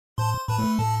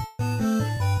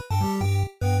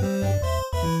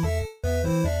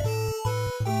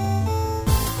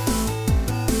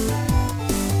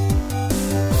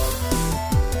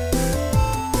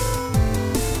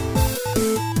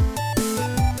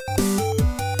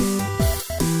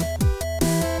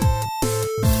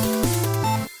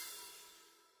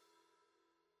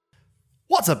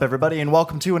What's up, everybody, and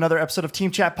welcome to another episode of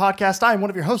Team Chat Podcast. I am one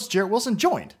of your hosts, Jarrett Wilson,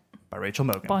 joined by Rachel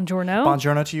Mogan. Buongiorno.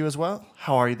 Buongiorno to you as well.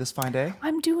 How are you this fine day?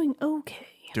 I'm doing okay.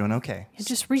 Doing okay.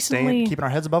 Just recently... keeping our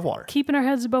heads above water. Keeping our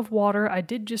heads above water. I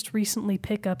did just recently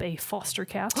pick up a foster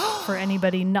cat for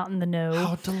anybody not in the know.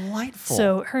 How delightful.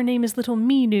 So her name is little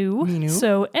Minu. Minu.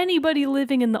 So anybody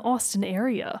living in the Austin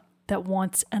area that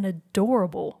wants an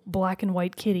adorable black and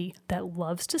white kitty that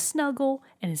loves to snuggle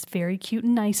and is very cute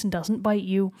and nice and doesn't bite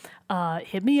you,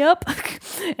 hit me up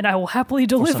and I will happily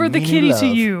deliver the Minu kitty love. to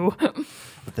you.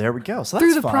 But there we go. So that's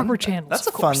Through the fun. proper channels, That's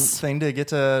a of fun course. thing to get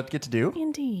to do.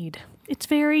 Indeed. It's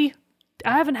very...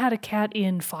 I haven't had a cat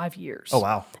in 5 years. Oh,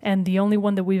 wow. And the only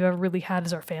one that we've ever really had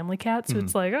is our family cat. So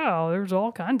it's like, oh, there's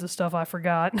all kinds of stuff I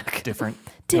forgot. Different.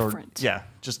 Different.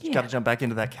 Just got to jump back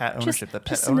into that cat ownership, that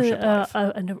pet just ownership life.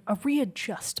 a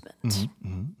readjustment.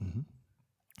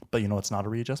 But you know what's not a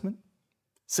readjustment?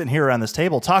 Sitting here around this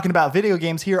table talking about video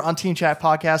games here on Team Chat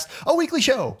Podcast, a weekly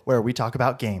show where we talk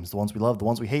about games, the ones we love, the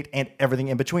ones we hate, and everything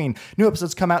in between. New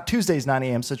episodes come out Tuesdays, 9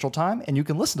 a.m. Central Time, and you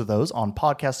can listen to those on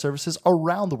podcast services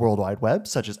around the World Wide Web,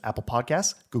 such as Apple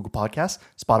Podcasts, Google Podcasts,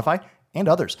 Spotify, and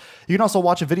others. You can also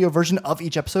watch a video version of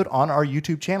each episode on our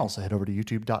YouTube channel, so head over to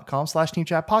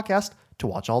youtube.com/teamchatpodcast to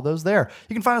watch all those there.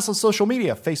 You can find us on social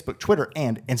media, Facebook, Twitter,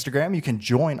 and Instagram. You can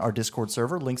join our Discord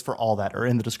server. Links for all that are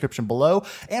in the description below.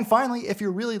 And finally, if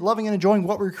you're really loving and enjoying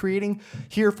what we're creating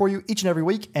here for you each and every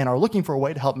week and are looking for a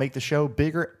way to help make the show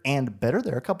bigger and better,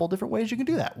 there are a couple of different ways you can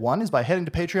do that. One is by heading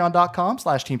to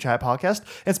patreon.com/teamchatpodcast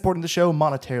and supporting the show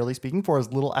monetarily speaking for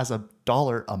as little as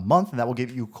 $1 a month, and that will give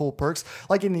you cool perks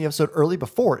like getting the episode early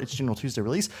before its General Tuesday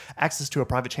release, access to a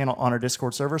private channel on our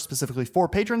Discord server specifically for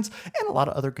patrons, and a lot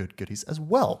of other good goodies as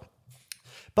well.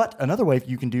 But another way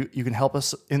you can help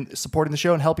us in supporting the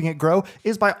show and helping it grow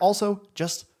is by also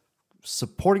just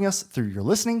supporting us through your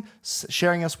listening,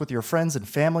 sharing us with your friends and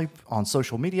family on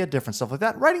social media, different stuff like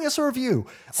that, writing us a review,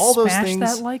 all those Smash things,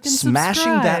 that like and smashing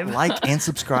subscribe. that like and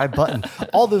subscribe button.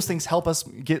 All those things help us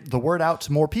get the word out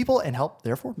to more people and help,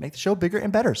 therefore, make the show bigger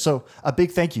and better. So a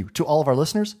big thank you to all of our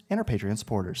listeners and our Patreon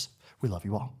supporters. We love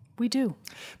you all. We do.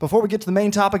 Before we get to the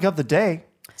main topic of the day,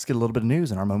 let's get a little bit of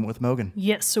news in our moment with Mogan.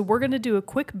 Yes, so we're going to do a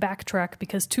quick backtrack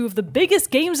because two of the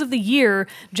biggest games of the year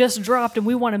just dropped and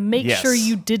we want to make sure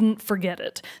you didn't forget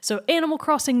it. So Animal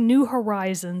Crossing New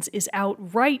Horizons is out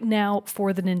right now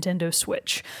for the Nintendo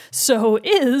Switch. So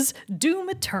is Doom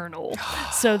Eternal.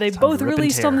 So they both rip and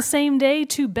released on tear. the same day,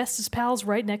 two bestest pals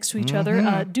right next to each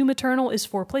other. Doom Eternal is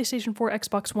for PlayStation 4,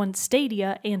 Xbox One,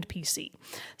 Stadia, and PC.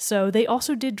 So they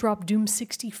also did drop Doom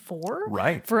 64.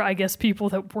 Right. For, I guess, people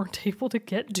that weren't able to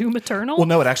get Doom Eternal. Well,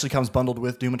 no, it actually comes bundled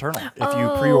with Doom Eternal. If you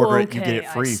pre-order it, you get it okay,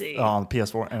 I free see. on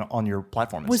PS4 and on your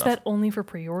platform and Was stuff. that only for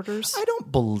pre-orders? I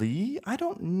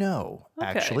don't know, Okay.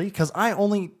 actually, because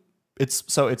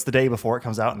it's the day before it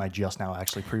comes out, and I just now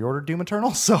actually pre-ordered Doom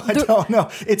Eternal, so I don't know.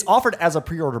 It's offered as a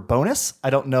pre-order bonus.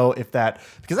 I don't know if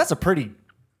because that's a pretty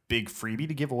big freebie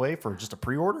to give away for just a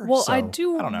pre-order. Well, so, I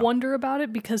do don't know. wonder about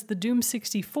it because the Doom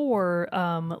 64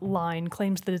 line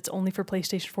claims that it's only for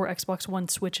PlayStation 4, Xbox One,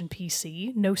 Switch, and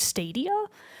PC. No Stadia.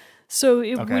 So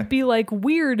it would be like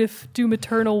weird if Doom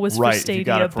Eternal was Right, for if you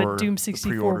got Stadia, it for but Doom the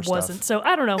 64 pre-order wasn't. stuff. So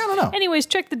I don't know. I don't know. Anyways,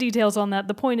 check the details on that.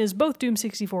 The point is both Doom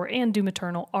 64 and Doom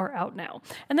Eternal are out now.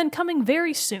 And then coming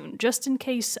very soon, just in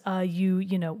case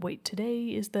today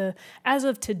is as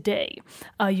of today,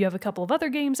 you have a couple of other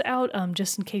games out,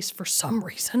 just in case for some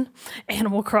reason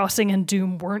Animal Crossing and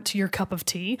Doom weren't your cup of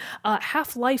tea.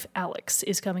 Half-Life Alyx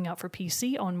is coming out for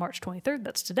PC on March 23rd.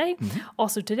 That's today.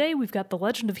 Also today, we've got The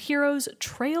Legend of Heroes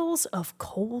Trails of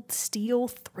Cold Steel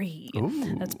 3.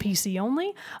 Ooh. That's PC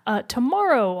only.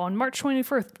 Tomorrow on March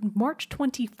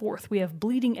 24th, we have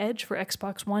Bleeding Edge for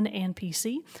Xbox One and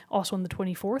PC. Also on the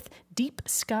 24th, Deep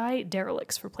Sky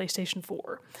Derelicts for PlayStation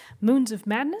 4. Moons of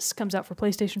Madness comes out for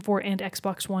PlayStation 4 and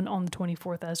Xbox One on the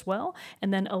 24th as well.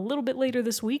 And then a little bit later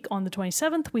this week, on the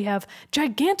 27th, we have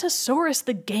Gigantosaurus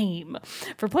the Game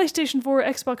for PlayStation 4,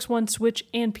 Xbox One, Switch,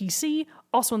 and PC.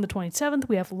 Also on the 27th,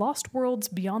 we have Lost Worlds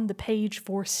Beyond the Page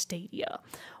for Stadia.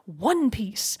 One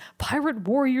Piece Pirate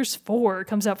Warriors 4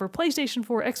 comes out for PlayStation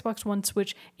 4, Xbox One,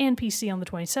 Switch, and PC on the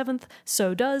 27th.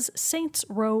 So does Saints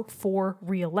Row 4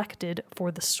 Reelected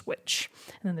for the Switch.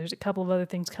 And then there's a couple of other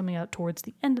things coming out towards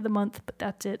the end of the month, but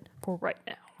that's it for right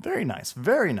now. Very nice,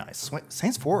 very nice.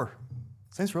 Saints Row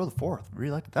the 4th,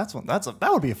 Reelected.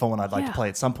 That would be a fun one I'd like to play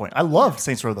at some point. I love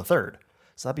Saints Row the 3rd.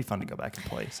 So that'd be fun to go back and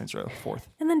play Saints Row 4th.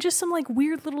 And then just some like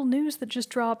weird little news that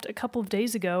just dropped a couple of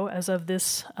days ago as of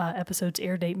this episode's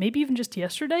air date, maybe even just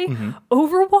yesterday.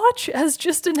 Overwatch has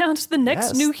just announced the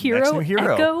next new hero,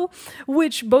 Echo,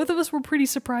 which both of us were pretty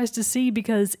surprised to see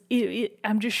because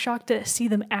I'm just shocked to see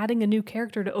them adding a new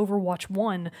character to Overwatch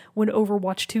 1 when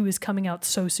Overwatch 2 is coming out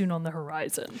so soon on the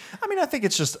horizon. I mean, I think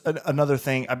it's just another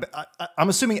thing. I'm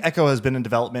assuming Echo has been in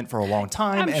development for a long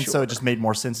time, so it just made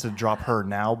more sense to drop her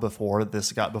now before it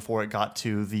got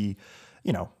to the,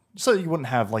 so you wouldn't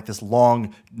have like this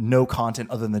long no content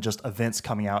other than just events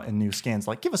coming out and new skins.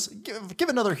 Like give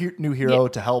another new hero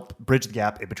to help bridge the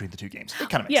gap in between the two games. It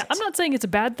kind of makes sense. I'm not saying it's a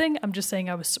bad thing. I'm just saying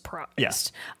I was surprised.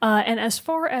 Yes. And as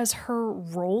far as her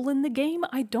role in the game,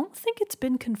 I don't think it's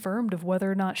been confirmed of whether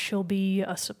or not she'll be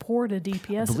a support, a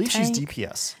DPS, I believe a tank. she's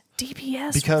DPS.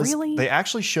 DPS, because really? They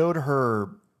actually showed her.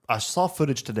 I saw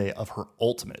footage today of her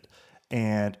ultimate,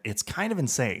 and it's kind of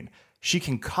insane. She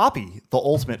can copy the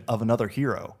ultimate of another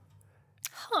hero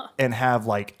and have,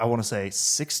 like, I want to say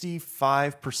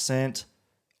 65%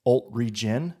 ult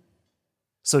regen.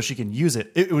 So she can use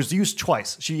it. It was used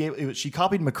twice. She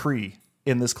copied McCree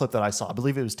in this clip that I saw. I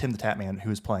believe it was Tim the Tatman who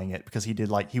was playing it because he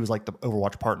was like the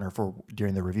Overwatch partner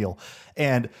during the reveal.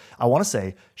 And I want to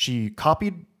say she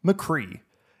copied McCree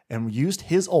and used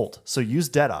his ult. So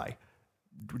used Deadeye,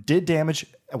 did damage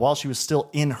while she was still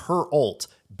in her ult,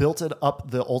 built it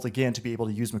up the ult again to be able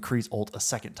to use McCree's ult a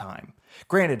second time.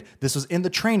 Granted, this was in the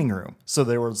training room, so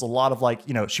there was a lot of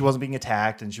she wasn't being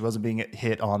attacked and she wasn't being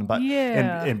hit on,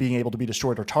 and being able to be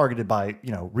destroyed or targeted by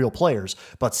real players.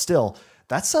 But still,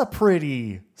 that's a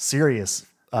pretty serious.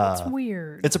 That's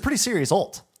weird. It's a pretty serious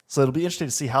ult. So it'll be interesting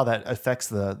to see how that affects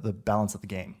the balance of the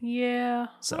game. Yeah,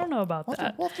 so, I don't know about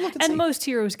that. We'll have to look and see. Most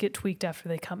heroes get tweaked after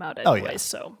they come out anyway.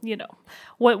 So,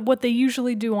 what they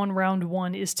usually do on round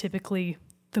one is typically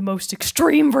the most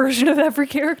extreme version of every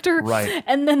character. Right.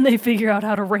 And then they figure out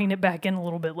how to rein it back in a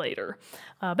little bit later.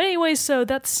 But anyway, so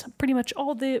that's pretty much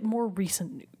all the more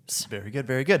recent news. Very good,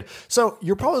 very good. So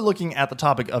you're probably looking at the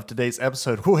topic of today's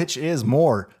episode, which is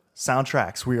more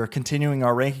soundtracks. We are continuing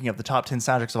our ranking of the top 10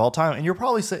 soundtracks of all time, and you're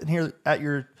probably sitting here at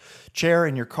your chair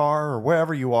in your car or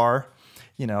wherever you are,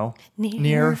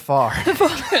 near, far.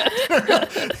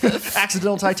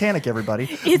 Accidental Titanic, everybody.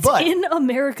 It's in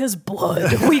America's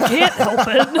blood. We can't help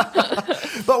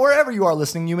it. But wherever you are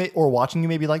listening, or watching, you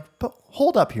may be like, but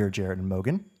hold up here, Jared and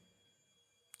Mogan.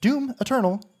 Doom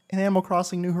Eternal and Animal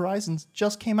Crossing New Horizons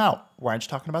just came out. Why aren't you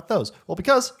talking about those? Well,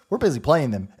 because we're busy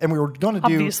playing them, and we were going to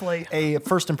do a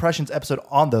first impressions episode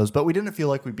on those, but we didn't feel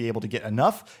like we'd be able to get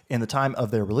enough in the time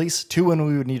of their release to when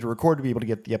we would need to record to be able to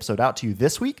get the episode out to you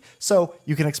this week. So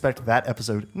you can expect that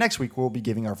episode next week, where we'll be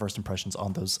giving our first impressions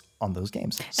on those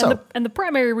games. And the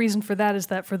primary reason for that is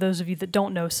that for those of you that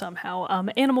don't know somehow,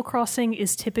 Animal Crossing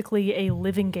is typically a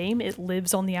living game. It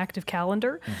lives on the active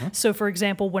calendar. Mm-hmm. So, for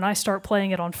example, when I start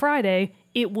playing it on Friday,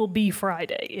 it will be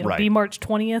Friday. It'll be March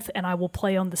 20th, and I will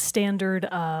play on the standard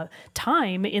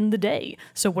time in the day.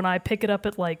 So when I pick it up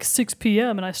at like 6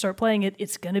 p.m. and I start playing it,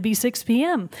 it's going to be 6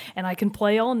 p.m. And I can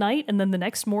play all night, and then the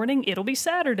next morning, it'll be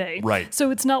Saturday. Right.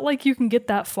 So it's not like you can get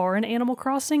that far in Animal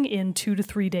Crossing in 2 to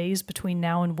 3 days between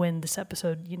now and when this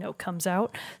episode, comes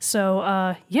out.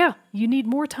 So, you need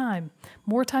more time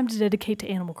to dedicate to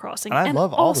Animal Crossing. And I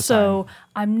love all the time. Also,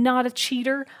 I'm not a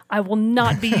cheater. I will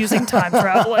not be using time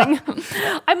traveling.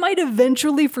 I might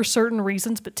eventually for certain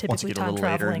reasons, but typically time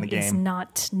traveling is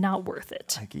not worth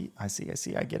it. I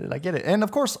see. I get it. And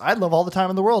of course, I'd love all the time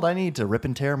in the world I need to rip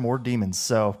and tear more demons.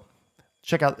 So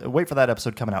wait for that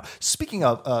episode coming out. Speaking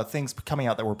of things coming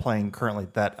out that we're playing currently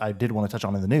that I did want to touch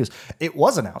on in the news, it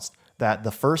was announced that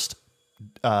the first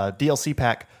DLC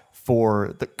pack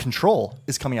for the Control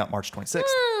is coming out March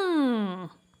 26th.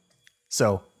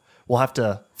 So we'll have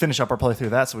to finish up our playthrough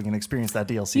of that so we can experience that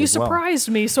DLC You as well. surprised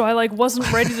me, so I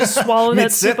wasn't ready to swallow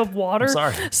that sip of water. I'm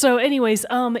sorry. So anyways,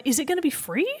 is it going to be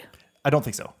free? I don't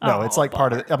think so. No, it's like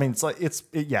part of it. I mean, it's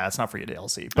not free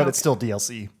DLC, but it's still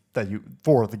DLC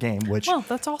for the game, which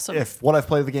that's awesome. If what I've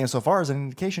played of the game so far is an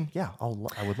indication, I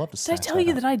would love to see. Did I tell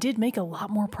you that I did make a lot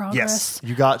more progress? Yes.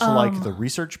 You got to the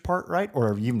research part, right?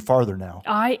 Or even farther now?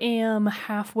 I am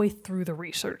halfway through the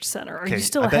research center. Are you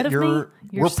still ahead of me?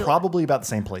 We're probably about the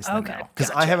same place now. Because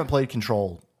gotcha. I haven't played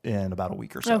Control in about a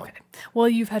week or so. Okay. Well,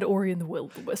 you've had Ori and the Will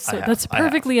of the Wisps, so that's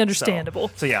perfectly understandable.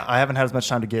 So I haven't had as much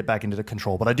time to get back into the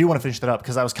Control, but I do want to finish that up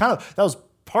because that was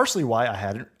partially why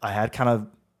I had kind of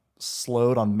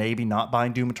slowed on maybe not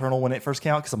buying Doom Eternal when it first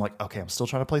came out because I'm like, okay, I'm still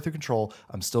trying to play through Control.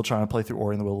 I'm still trying to play through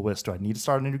Ori and the Will of the Wisp. Do I need to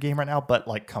start a new game right now? But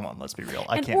like, come on, let's be real.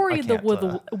 I can't. Ori and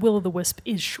the Will of the Wisp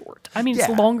is short. I mean, it's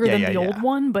Yeah. longer Yeah, than yeah, the yeah. old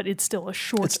one, but it's still a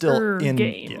shorter It's still in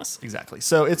game. Yes, exactly.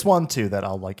 So it's one too that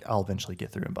I'll eventually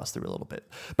get through and bust through a little bit.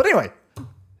 But anyway,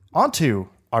 on to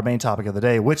our main topic of the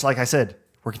day, which, like I said,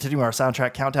 we're continuing our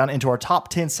soundtrack countdown into our top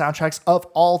 10 soundtracks of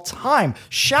all time.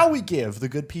 Shall we give the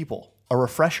good people a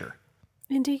refresher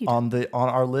Indeed. on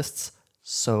our lists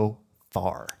so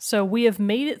far? So we have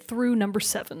made it through number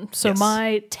 7. So Yes.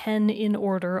 my 10 in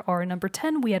order are: number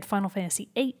 10, we had Final Fantasy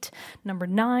VIII. Number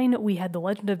 9, we had The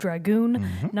Legend of Dragoon.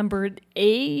 Mm-hmm. Number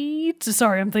 8,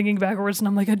 sorry, I'm thinking backwards, and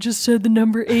I'm like, I just said the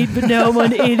number 8, but now I'm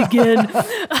on 8 again.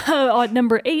 On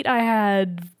number 8, I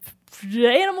had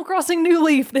Animal Crossing New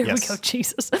Leaf. There Yes. we go,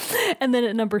 Jesus. And then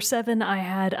at number 7, I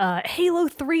had Halo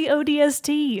 3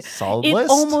 ODST. Solid it list.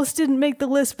 almost didn't make the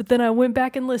list, but then I went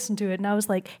back and listened to it, and I was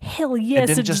like, hell yes, It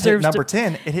it didn't just hit deserves number to.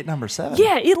 10, it hit number 7.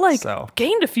 Yeah, it So-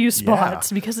 gained a few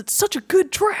spots because it's such a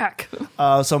good track.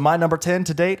 So my number 10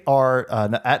 to date are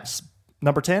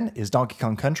number 10 is Donkey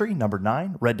Kong Country. Number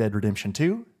 9, Red Dead Redemption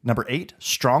 2. Number 8,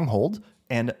 Stronghold.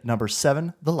 And number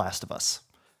 7, The Last of Us.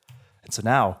 And so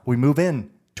now we move in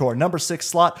to our number 6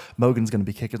 slot. Mogan's going to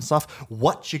be kicking us off.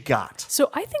 What you got? So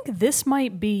I think this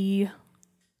might be.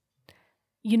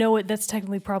 You know what? That's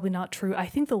technically probably not true. I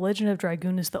think The Legend of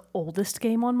Dragoon is the oldest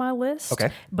game on my list.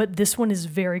 Okay. But this one is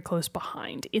very close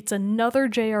behind. It's another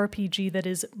JRPG that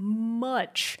is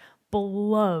much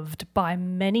beloved by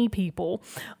many people,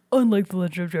 unlike The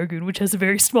Legend of Dragoon, which has a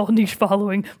very small niche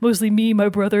following, mostly me, my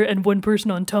brother, and one person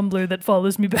on Tumblr that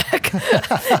follows me back.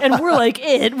 And we're like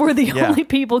it. We're the only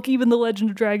people keeping The Legend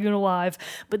of Dragoon alive.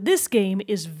 But this game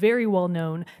is very well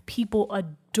known. People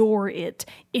adore it.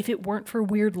 If it weren't for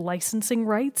weird licensing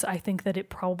rights, I think that it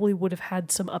probably would have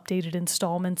had some updated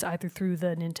installments either through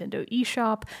the Nintendo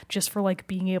eShop, just for like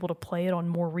being able to play it on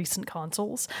more recent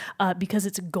consoles, because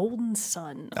it's Golden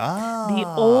Sun. The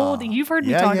old, you've heard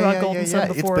me talk about Golden Sun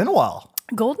before. It's been a while.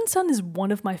 Golden Sun is one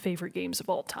of my favorite games of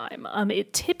all time.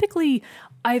 It typically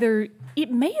it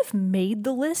may have made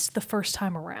the list the first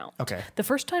time around. Okay. The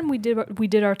first time we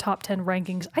did our top 10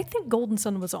 rankings, I think Golden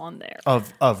Sun was on there.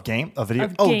 Of video?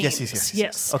 Of Oh, games,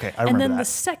 yes. Okay, I remember And then that. the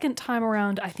second time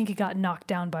around, I think it got knocked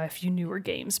down by a few newer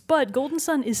games. But Golden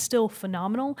Sun is still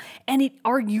phenomenal, and it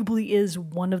arguably is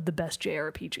one of the best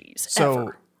JRPGs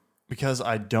ever. Because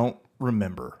I don't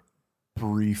remember,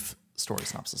 brief story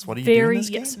synopsis. What do you do in this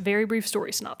game? Very brief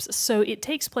story synopsis. So it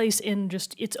takes place in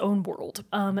just its own world.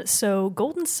 So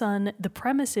Golden Sun, the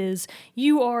premise is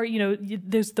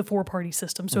there's the 4-party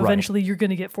system. So eventually you're going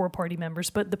to get 4 party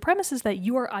members. But the premise is that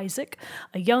you are Isaac,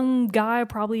 a young guy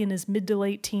probably in his mid to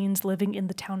late teens living in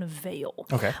the town of Vale.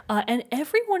 Okay. And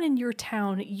everyone in your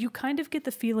town, you kind of get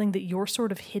the feeling that you're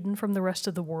sort of hidden from the rest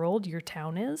of the world, your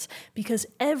town is, because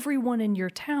everyone in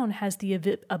your town has the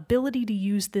ability to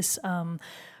use this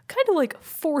kind of like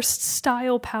forced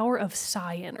style power of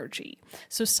psi energy.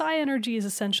 So psi energy is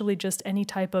essentially just any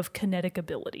type of kinetic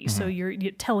ability. So your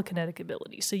telekinetic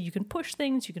ability. So you can push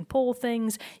things, you can pull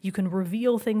things, you can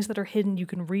reveal things that are hidden, you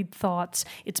can read thoughts.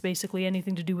 It's basically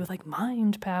anything to do with like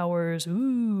mind powers.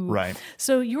 Ooh. Right.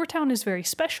 So your town is very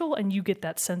special and you get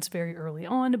that sense very early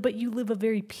on, but you live a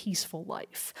very peaceful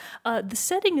life. The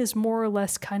setting is more or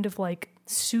less kind of like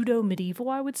pseudo-medieval,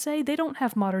 I would say. They don't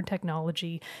have modern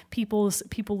technology. People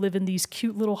live in these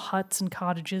cute little huts and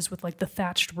cottages with like the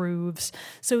thatched roofs.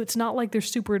 So it's not like they're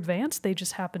super advanced. They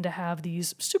just happen to have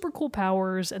these super cool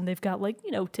powers, and they've got like,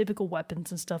 typical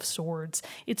weapons and stuff, swords.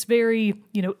 It's very,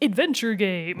 adventure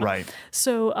game. Right.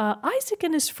 So Isaac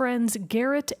and his friends,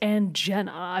 Garrett and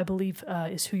Jenna, I believe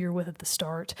is who you're with at the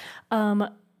start,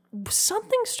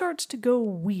 something starts to go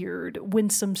weird when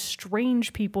some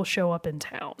strange people show up in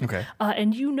town. Okay.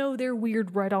 And they're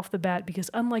weird right off the bat because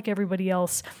unlike everybody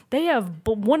else,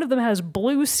 one of them has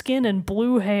blue skin and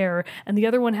blue hair, and the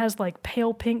other one has like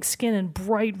pale pink skin and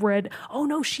bright red. Oh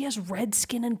no, she has red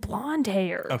skin and blonde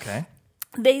hair. Okay.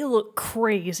 They look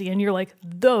crazy, and you're like,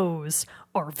 those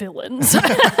are villains.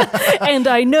 And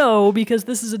I know because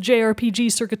this is a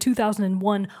JRPG circa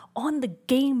 2001 on the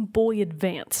Game Boy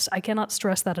Advance. I cannot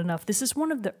stress that enough. This is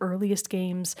one of the earliest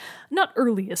games, not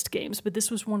earliest games, but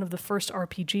this was one of the first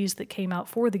RPGs that came out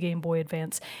for the Game Boy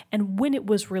Advance. And when it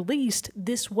was released,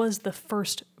 this was the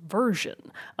first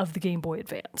version of the Game Boy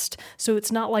Advanced. So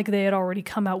it's not like they had already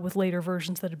come out with later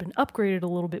versions that had been upgraded a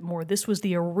little bit more. This was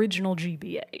the original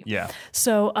GBA. Yeah.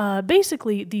 So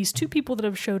basically, these two people that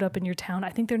have showed up in your town I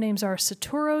think their names are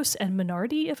Saturos and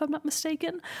Minardi, if I'm not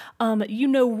mistaken. You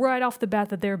know right off the bat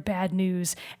that they're bad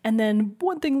news. And then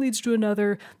one thing leads to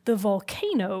another. The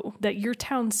volcano that your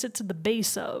town sits at the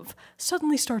base of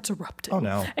suddenly starts erupting. Oh,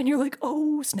 no. And you're like,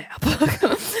 oh, snap.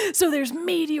 So there's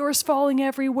meteors falling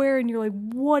everywhere, and you're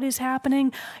like, what is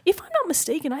happening? If I'm not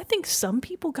mistaken, I think some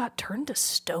people got turned to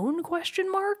stone, ?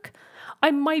 I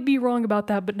might be wrong about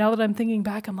that, but now that I'm thinking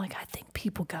back, I'm like, I think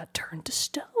people got turned to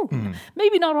stone.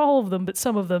 Maybe not all of them, but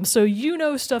some of them. So you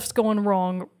know stuff's going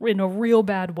wrong in a real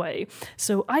bad way.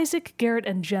 So Isaac, Garrett,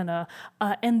 and Jenna,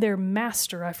 and their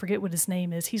master, I forget what his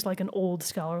name is, he's like an old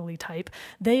scholarly type,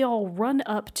 they all run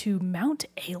up to Mount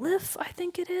Aleph, I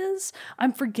think it is.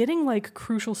 I'm forgetting like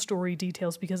crucial story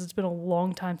details because it's been a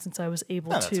long time since I was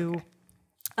able to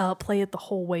play it the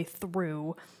whole way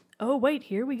through. Oh, wait,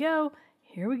 here we go.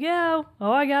 Here we go.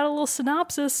 Oh, I got a little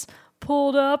synopsis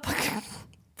pulled up.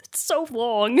 It's so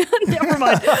long. Never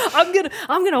mind. I'm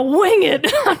gonna wing it.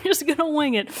 I'm just gonna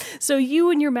wing it. So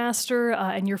you and your master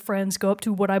and your friends go up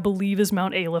to what I believe is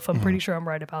Mount Aleph. I'm pretty sure I'm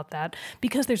right about that,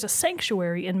 because there's a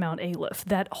sanctuary in Mount Aleph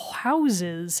that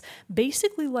houses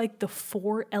basically like the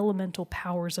 4 elemental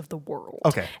powers of the world.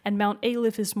 Okay. And Mount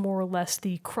Aleph is more or less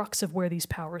the crux of where these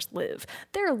powers live.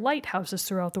 There are lighthouses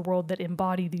throughout the world that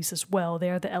embody these as well.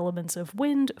 They are the elements of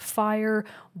wind, fire,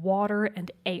 water,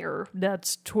 and air.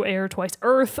 That's air twice.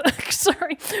 Earth.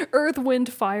 Sorry. Earth,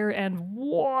 wind, fire, and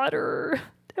water.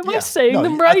 Am I saying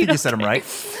them right? I think you said them right.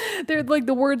 They're like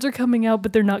the words are coming out,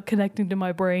 but they're not connecting to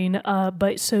my brain.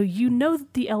 But so you know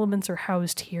that the elements are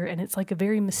housed here, and it's like a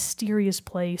very mysterious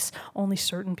place. Only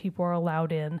certain people are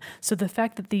allowed in. So the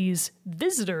fact that these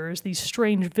visitors, these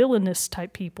strange villainous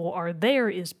type people, are there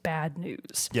is bad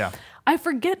news. Yeah. I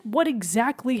forget what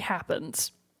exactly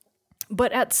happens.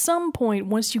 But at some point,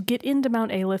 once you get into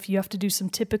Mount Aleph, you have to do some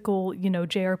typical,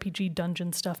 JRPG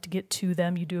dungeon stuff to get to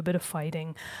them. You do a bit of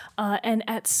fighting. And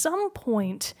at some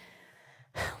point,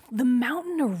 the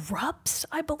mountain erupts,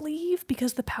 I believe,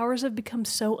 because the powers have become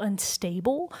so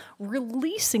unstable,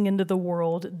 releasing into the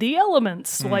world the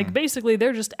elements. Like, basically,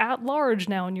 they're just at large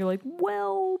now, and you're like,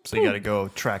 well... So you got to go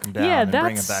track them down and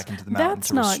bring them back into the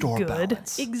mountain to restore good.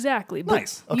 Balance. Exactly.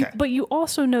 Nice. Okay. But you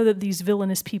also know that these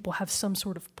villainous people have some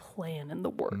sort of plan in the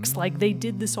works. Like, they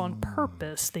did this on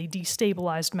purpose. They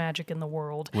destabilized magic in the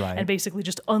world and basically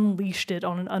just unleashed it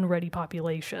on an unready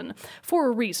population for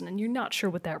a reason, and you're not sure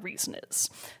what that reason is.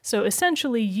 So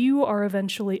essentially, you are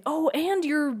eventually... Oh, and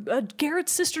your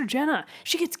Garrett's sister, Jenna.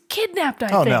 She gets kidnapped, I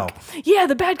think. No. Yeah,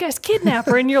 the bad guys kidnap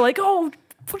her, and you're like, oh...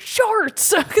 Shorts.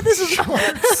 This is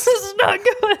not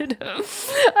good.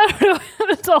 I don't know.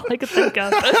 That's all I could think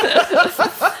of.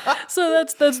 So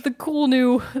that's the cool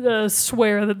new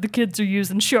swear that the kids are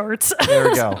using. Shorts. There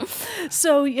we go.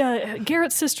 So yeah,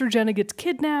 Garrett's sister Jenna gets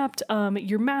kidnapped.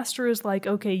 Your master is like,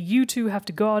 okay, you two have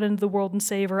to go out into the world and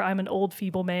save her. I'm an old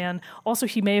feeble man. Also,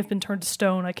 he may have been turned to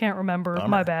stone. I can't remember. Bummer.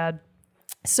 My bad.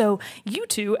 So you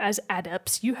two, as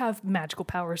adepts, you have magical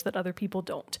powers that other people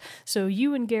don't. So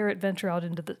you and Garrett venture out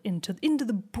into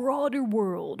the broader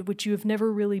world, which you have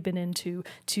never really been into,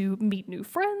 to meet new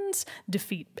friends,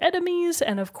 defeat enemies,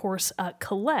 and of course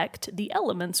collect the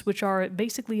elements, which are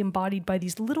basically embodied by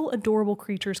these little adorable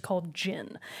creatures called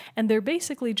Jinn. And they're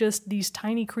basically just these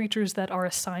tiny creatures that are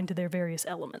assigned to their various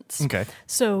elements. Okay.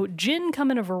 So Jinn come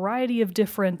in a variety of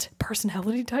different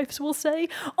personality types, we'll say,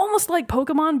 almost like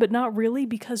Pokemon, but not really,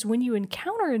 because when you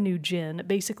encounter a new Jinn,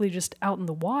 basically just out in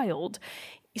the wild,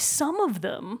 some of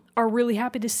them are really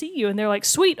happy to see you, and they're like,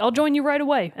 sweet, I'll join you right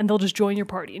away, and they'll just join your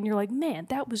party. And you're like, man,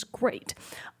 that was great.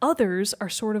 Others are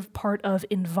sort of part of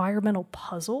environmental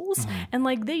puzzles, and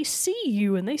like they see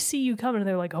you, and they see you coming, and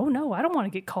they're like, oh no, I don't want to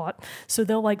get caught. So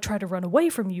they'll like try to run away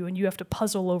from you, and you have to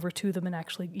puzzle over to them and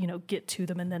actually, get to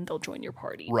them, and then they'll join your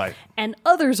party. Right. And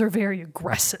others are very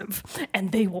aggressive,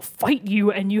 and they will fight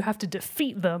you, and you have to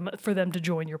defeat them for them to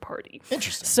join your party.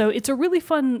 Interesting. So it's a really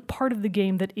fun part of the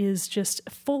game that is just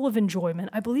full of enjoyment.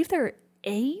 I believe there are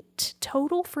 8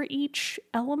 total for each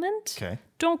element. Okay.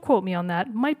 Don't quote me on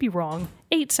that. Might be wrong.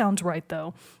 8 sounds right,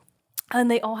 though. And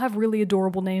they all have really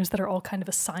adorable names that are all kind of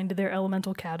assigned to their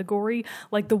elemental category.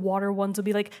 Like the water ones will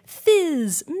be like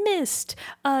Fizz, Mist,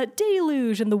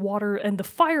 Deluge, and the water and the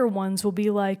fire ones will be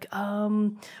like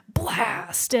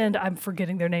Blast, and I'm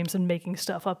forgetting their names and making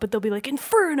stuff up, but they'll be like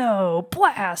Inferno,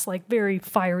 Blast, like very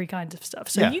fiery kinds of stuff.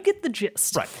 So you get the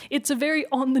gist. Right. It's a very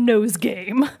on-the-nose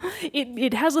game.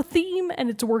 It has a theme, and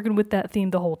it's working with that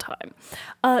theme the whole time.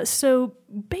 So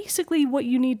basically what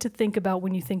you need to think about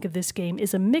when you think of this game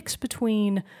is a mix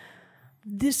between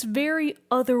this very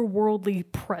otherworldly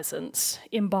presence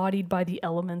embodied by the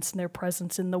elements and their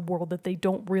presence in the world that they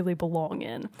don't really belong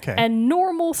in. Okay. And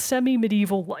normal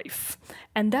semi-medieval life.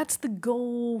 And that's the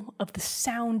goal of the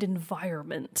sound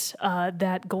environment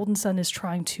that Golden Sun is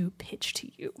trying to pitch to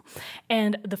you.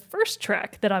 And the first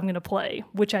track that I'm going to play,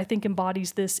 which I think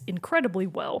embodies this incredibly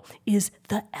well, is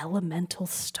The Elemental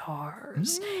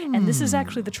Stars. And this is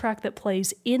actually the track that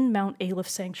plays in Mount Aleph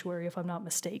Sanctuary, if I'm not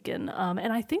mistaken.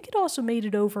 And I think it also made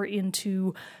it over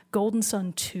into Golden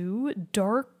Sun 2,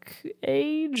 Dark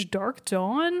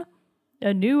Dawn?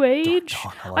 A New Age?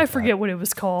 Dawn, I like forget what it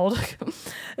was called.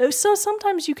 So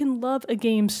sometimes you can love a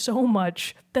game so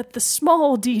much that the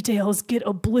small details get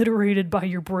obliterated by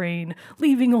your brain,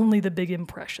 leaving only the big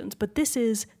impressions. But this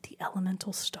is The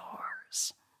Elemental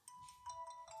Stars.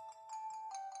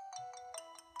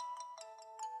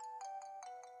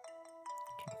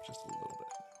 Just a little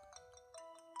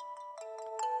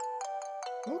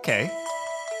bit. Okay.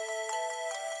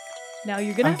 Now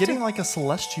you're gonna I'm have getting to, like a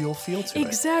celestial feel to it.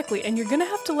 exactly, and you're gonna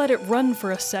have to let it run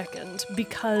for a second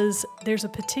because there's a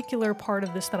particular part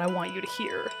of this that I want you to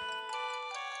hear.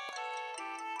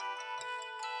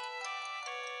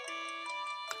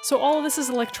 So all of this is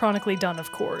electronically done,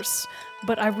 of course,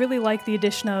 but I really like the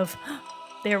addition of,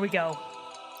 there we go.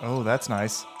 Oh, that's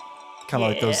nice. Kind of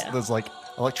like Yeah. those like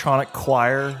electronic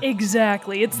choir.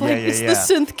 Exactly. It's Yeah, like, yeah, it's yeah. the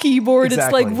synth keyboard.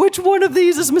 Exactly. It's like, which one of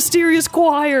these is Mysterious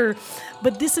Choir?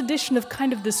 But this addition of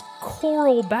kind of this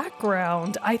choral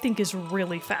background, I think is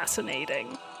really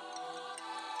fascinating.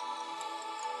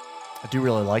 I do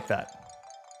really like that.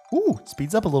 Ooh,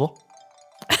 speeds up a little.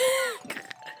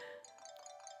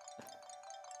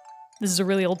 This is a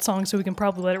really old song, so we can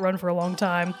probably let it run for a long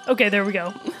time. Okay, there we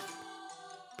go.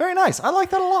 Very nice. I like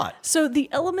that a lot. So the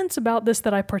elements about this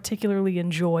that I particularly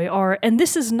enjoy are, and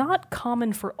this is not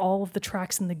common for all of the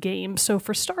tracks in the game. So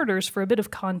for starters, for a bit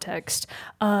of context,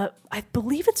 I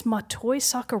believe it's Motoi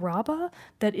Sakuraba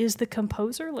that is the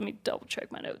composer. Let me double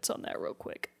check my notes on that real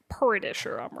quick. Pretty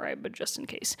sure I'm right, but just in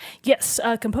case. Yes,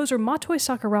 composer Motoi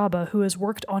Sakuraba, who has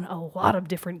worked on a lot of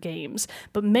different games,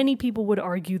 but many people would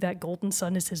argue that Golden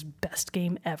Sun is his best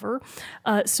game ever.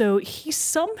 So he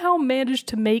somehow managed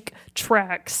to make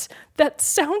tracks that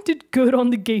sounded good on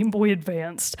the Game Boy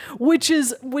Advanced, which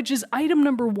is item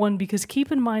number one, because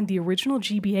keep in mind the original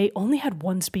GBA only had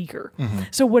one speaker.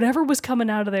 So whatever was coming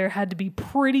out of there had to be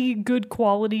pretty good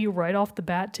quality right off the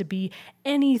bat to be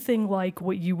anything like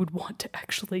what you would want to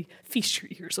actually feast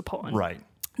your ears upon. Right.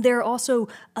 There are also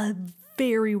a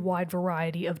very wide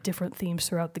variety of different themes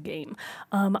throughout the game.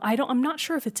 I'm not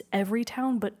sure if it's every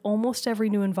town, but almost every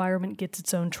new environment gets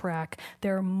its own track.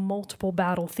 There are multiple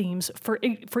battle themes for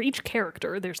each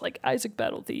character. There's like Isaac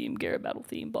battle theme, Garrett battle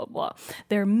theme, blah, blah.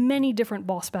 There are many different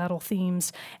boss battle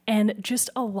themes and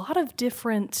just a lot of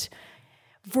different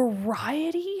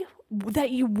variety that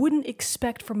you wouldn't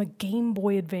expect from a Game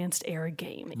Boy Advanced era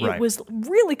game. Right. It was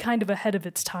really kind of ahead of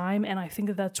its time, and I think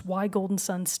that that's why Golden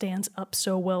Sun stands up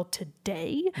so well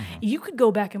today. You could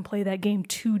go back and play that game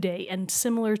today, and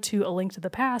similar to A Link to the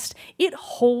Past, it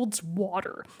holds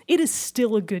water. It is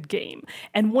still a good game.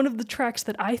 And one of the tracks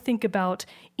that I think about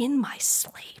in my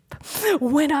sleep,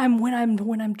 when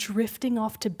I'm drifting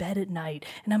off to bed at night,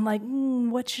 and I'm like,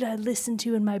 what should I listen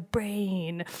to in my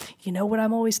brain? You know what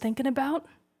I'm always thinking about?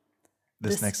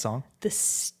 This next song? The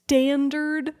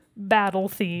standard battle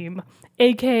theme,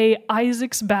 aka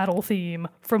Isaac's battle theme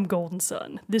from Golden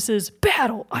Sun. This is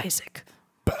Battle Isaac,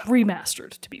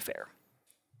 remastered, to be fair.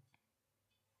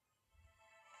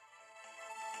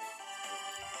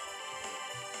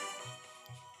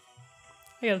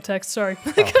 I got a text, sorry.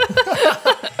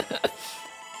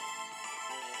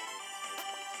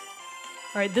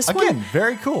 All right, this one... Again,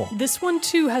 very cool. This one,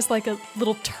 too, has like a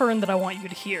little turn that I want you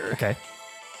to hear. Okay.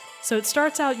 So it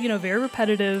starts out, very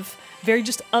repetitive, very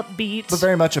just upbeat. But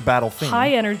very much a battle theme.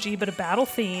 High energy, but a battle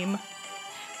theme.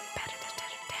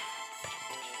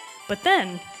 But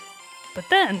then...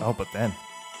 Oh, but then.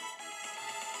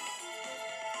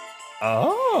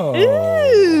 Oh.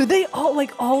 Ooh, they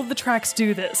all of the tracks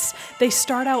do this. They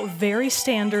start out very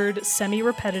standard,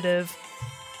 semi-repetitive.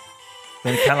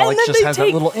 Then it kind of like just has that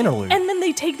little interlude. And then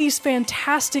they take these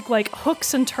fantastic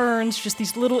hooks and turns, just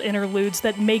these little interludes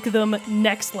that make them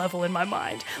next level in my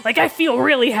mind. I feel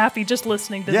really happy just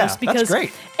listening to this because that's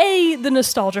great. A, the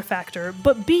nostalgia factor,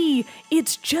 but B,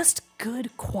 it's just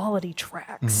good quality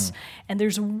tracks. And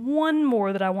there's one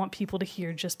more that I want people to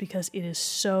hear just because it is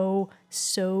so,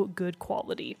 so good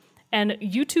quality. And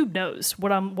YouTube knows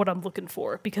what I'm looking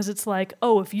for, because it's like,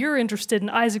 oh, if you're interested in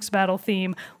Isaac's battle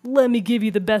theme, let me give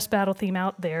you the best battle theme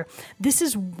out there. This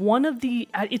is one of the,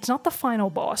 it's not the final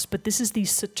boss, but this is the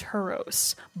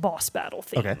Saturos boss battle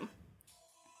theme. Okay.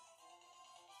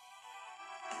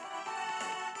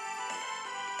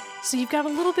 So you've got a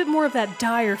little bit more of that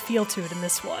dire feel to it in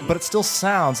this one. But it still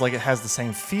sounds like it has the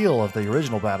same feel of the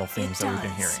original battle themes that we've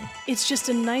been hearing. It's just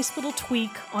a nice little tweak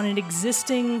on an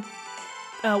existing,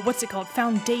 what's it called,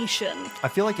 foundation. I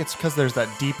feel like it's because there's that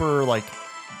deeper, like,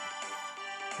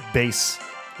 bass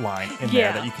line in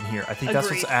there that you can hear. I think that's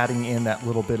what's adding in that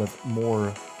little bit of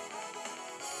more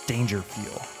danger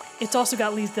feel. It's also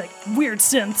got these like weird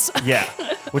synths. Yeah,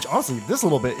 which honestly, this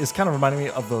little bit is kind of reminding me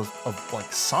of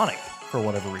like Sonic for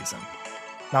whatever reason.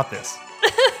 Not this.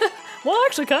 Well,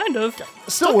 actually, kind of.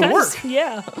 Still would work.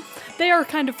 Yeah, they are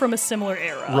kind of from a similar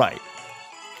era. Right.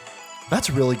 That's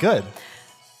really good.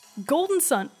 Golden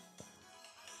Sun.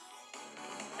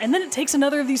 And then it takes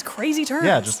another of these crazy turns.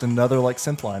 Yeah, just another like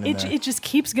synth line in there. It just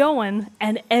keeps going,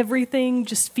 and everything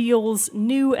just feels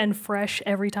new and fresh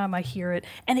every time I hear it,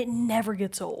 and it never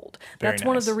gets old. That's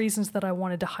one of the reasons that I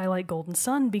wanted to highlight Golden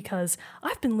Sun, because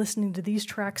I've been listening to these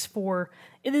tracks for...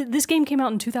 This game came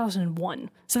out in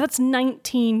 2001, so that's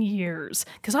 19 years,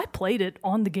 because I played it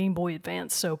on the Game Boy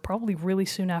Advance, so probably really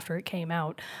soon after it came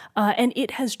out, and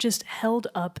it has just held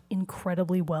up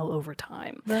incredibly well over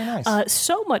time. Very nice.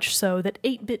 So much so that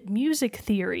 8-Bit Music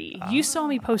Theory, you saw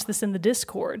me post this in the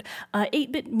Discord,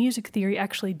 8-Bit Music Theory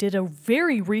actually did a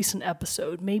very recent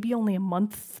episode, maybe only a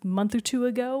month or two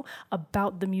ago,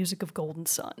 about the music of Golden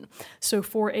Sun. So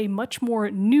for a much more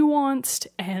nuanced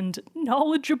and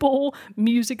knowledgeable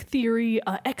music theory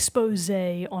expose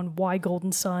on why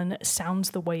Golden Sun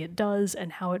sounds the way it does and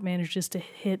how it manages to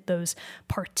hit those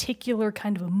particular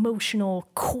kind of emotional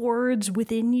chords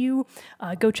within you,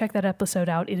 go check that episode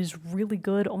out. It is really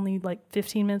good, only like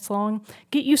 15 minutes long.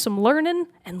 Get you some learning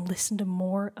and listen to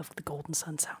more of the Golden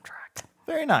Sun soundtrack.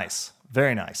 Very nice.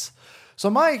 Very nice. So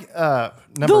my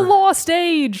number... The Lost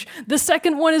Age! The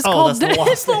second one is called...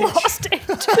 That's the Lost Age.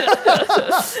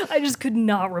 I just could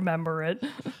not remember it.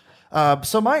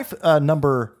 So my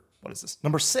number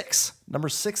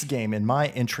 6 game in my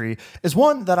entry is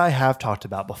one that I have talked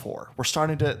about before. We're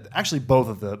starting to, actually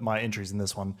both of my entries in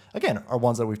this one, again, are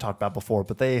ones that we've talked about before,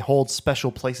 but they hold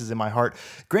special places in my heart.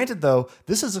 Granted though,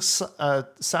 this is a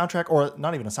soundtrack, or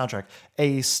not even a soundtrack,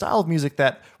 a style of music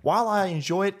that, while I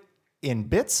enjoy it in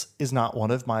bits, is not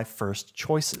one of my first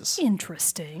choices.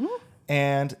 Interesting.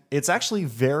 And it's actually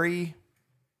very...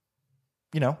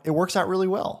 it works out really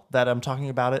well that I'm talking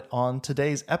about it on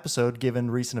today's episode, given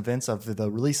recent events of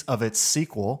the release of its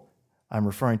sequel. I'm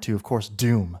referring to, of course,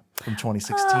 Doom from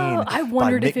 2016 I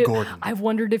wondered by Mick Gordon. I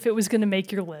wondered if it was going to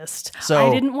make your list. So,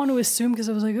 I didn't want to assume, because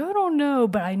I was like, I don't know,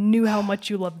 but I knew how much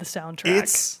you love the soundtrack.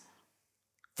 It's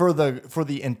for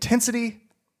the intensity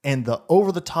and the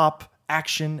over-the-top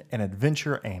action and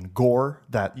adventure and gore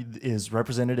that is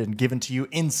represented and given to you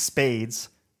in spades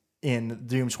in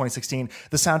Doom 2016,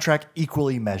 the soundtrack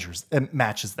equally matches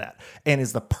that and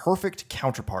is the perfect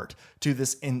counterpart to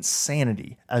this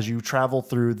insanity as you travel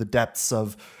through the depths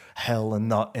of hell and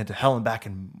hell and back.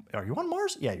 And are you on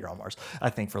Mars? Yeah, you're on Mars, I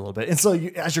think, for a little bit. And so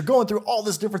as you're going through all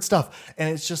this different stuff, and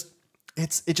it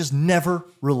just never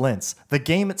relents. The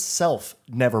game itself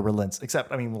never relents, except,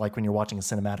 like when you're watching a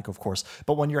cinematic, of course.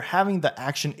 But when you're having the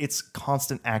action, it's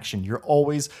constant action. You're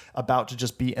always about to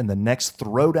just be in the next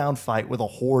throwdown fight with a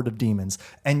horde of demons.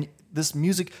 And this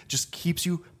music just keeps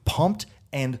you pumped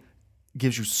and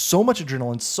gives you so much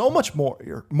adrenaline, so much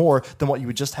more than what you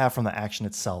would just have from the action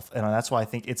itself. And that's why I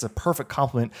think it's a perfect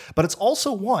complement. But it's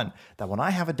also one that when I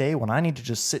have a day when I need to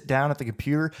just sit down at the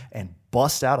computer and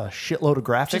bust out a shitload of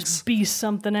graphics, just beast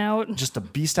something out, just to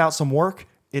beast out some work,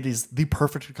 it is the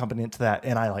perfect accompaniment to that.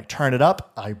 And I turn it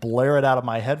up, I blare it out of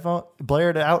my headphone, blare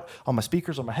it out on my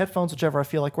speakers or my headphones, whichever I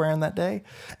feel like wearing that day,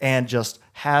 and just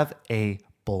have a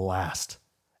blast.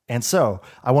 And so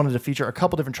I wanted to feature a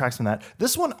couple different tracks from that.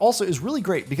 This one also is really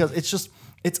great because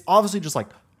it's obviously just like,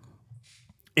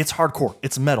 it's hardcore,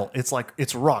 it's metal,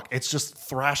 it's rock, it's just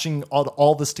thrashing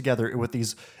all this together with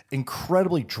these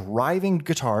incredibly driving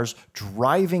guitars,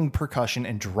 driving percussion,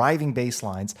 and driving bass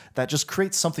lines that just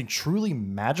creates something truly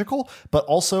magical. But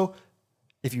also,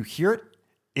 if you hear it,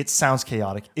 it sounds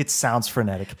chaotic. It sounds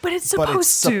frenetic. But it's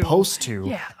supposed to.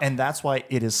 Yeah. And that's why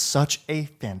it is such a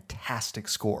fantastic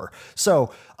score.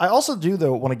 So I also do,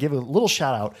 though, want to give a little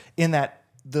shout out in that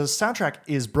the soundtrack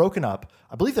is broken up.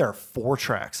 I believe there are 4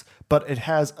 tracks, but it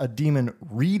has a demon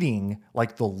reading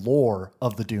like the lore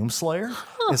of the Doomslayer.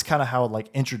 Is kind of how it like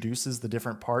introduces the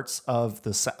different parts of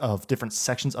of different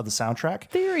sections of the soundtrack.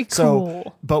 Very So,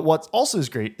 cool. but what also is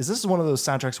great is this is one of those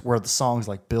soundtracks where the songs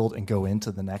like build and go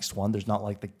into the next one. There's not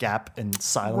like the gap and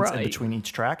silence in Right. between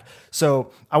each track.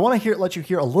 So I want to let you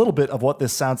hear a little bit of what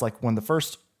this sounds like when the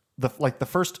first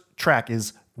track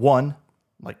is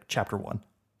chapter 1,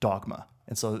 Dogma.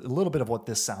 And so a little bit of what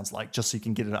this sounds like, just so you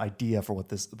can get an idea for what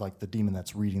this, like the demon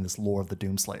that's reading this lore of the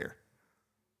Doomslayer.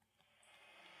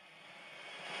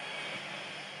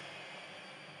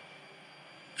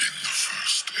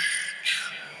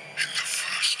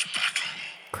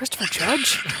 Christopher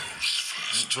Judge?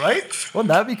 Right? Wouldn't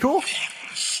that be cool?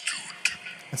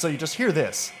 And so you just hear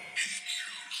this.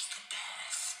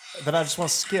 Then I just want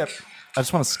to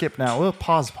skip now. Well,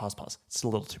 pause. It's a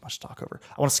little too much to talk over.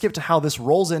 I want to skip to how this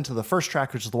rolls into the first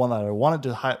track, which is the one that I wanted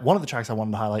to one of the tracks I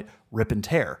wanted to highlight, Rip and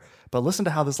Tear. But listen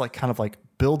to how this like kind of like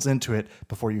builds into it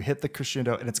before you hit the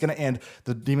crescendo, and it's going to end.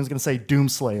 The demon's going to say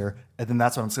Doomslayer, and then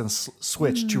that's when I'm going to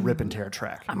switch to Rip and Tear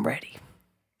track. I'm ready.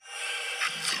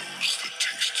 Those that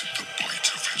tasted the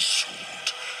bite of his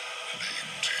sword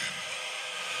named him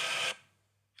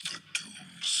the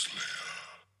Doomslayer.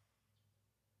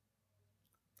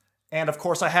 And of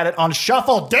course, I had it on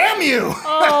shuffle. Damn you!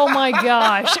 Oh my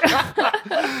gosh.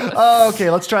 Okay,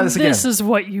 let's try this again. This is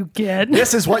what you get.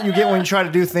 This is what you get when you try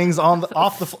to do things on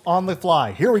the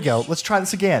fly. Here we go. Let's try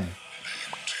this again.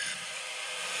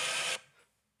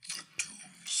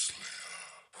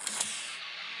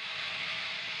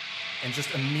 And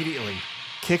just immediately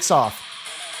kicks off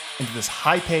into this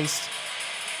high-paced.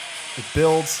 It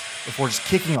builds before just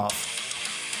kicking off.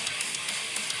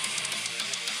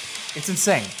 It's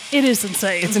insane. It is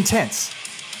insane. It's intense.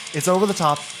 It's over the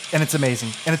top, and it's amazing,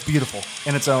 and it's beautiful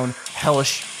in its own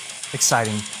hellish,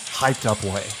 exciting, hyped up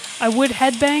way. I would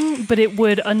headbang, but it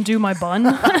would undo my bun.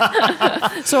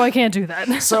 So I can't do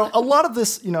that. So a lot of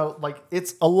this,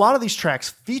 a lot of these tracks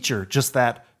feature just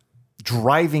that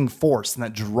driving force and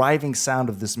that driving sound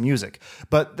of this music.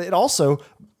 But it also,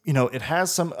 it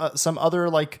has some other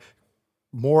like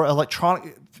more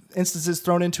electronic instances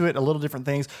thrown into it, a little different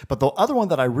things. But the other one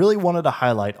that I really wanted to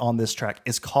highlight on this track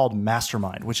is called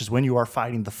Mastermind, which is when you are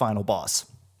fighting the final boss.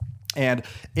 And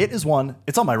it is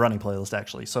it's on my running playlist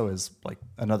actually. So is like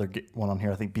another one on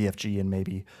here. I think BFG and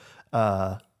maybe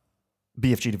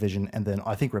BFG Division. And then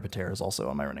I think Rip and Tear is also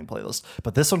on my running playlist.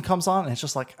 But this one comes on and it's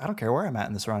just like, I don't care where I'm at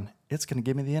in this run. It's going to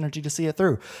give me the energy to see it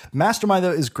through. Mastermind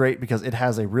though is great because it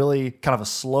has a really kind of a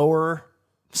slower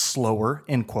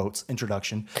in quotes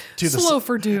introduction to Slow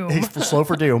for Doom. Slow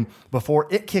for Doom before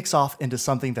it kicks off into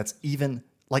something that's even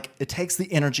like it takes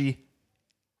the energy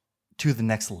to the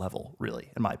next level, really,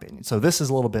 in my opinion. So this is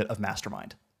a little bit of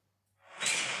Mastermind.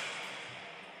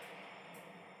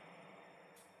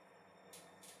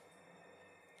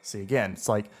 See, again, it's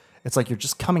like you're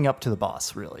just coming up to the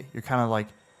boss, really. You're kind of like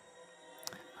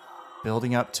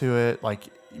building up to it. Like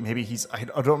maybe I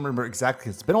don't remember exactly.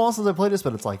 It's been a while since I played this,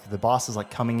 but it's like the boss is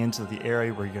like coming into the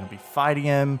area where you're going to be fighting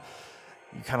him.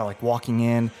 You're kind of like walking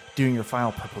in, doing your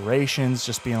final preparations,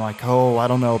 just being like, oh, I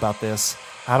don't know about this.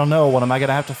 I don't know. What am I going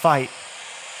to have to fight?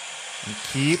 And it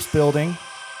keeps building.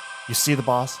 You see the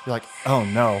boss. You're like, oh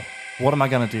no, what am I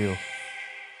going to do?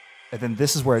 And then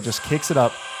this is where it just kicks it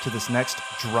up to this next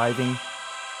driving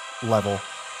level.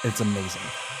 It's amazing.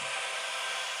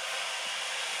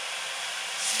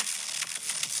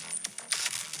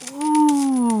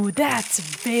 Ooh, that's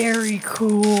very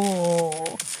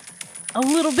cool. A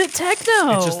little bit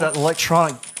techno. It's just that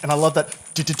electronic, and I love that.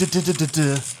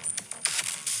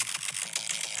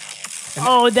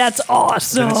 Oh, that's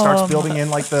awesome. Then it starts building in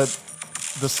like the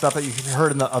stuff that you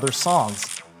heard in the other songs,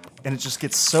 and it just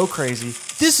gets so crazy,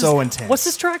 intense. What's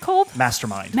this track called?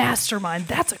 Mastermind. Mastermind.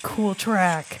 That's a cool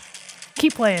track.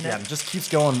 Keep playing Yeah, it. it just keeps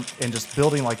going and just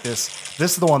building like this.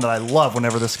 This is the one that I love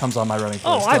whenever this comes on my running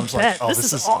playlist. Oh, I I'm just bet. Like,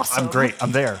 This is awesome. I'm great.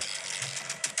 I'm there.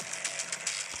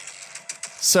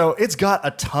 So it's got a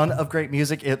ton of great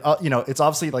music. It, it's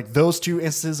obviously like those two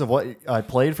instances of what I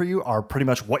played for you are pretty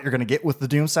much what you're going to get with the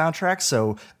Doom soundtrack.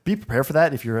 So be prepared for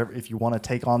that if you want to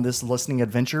take on this listening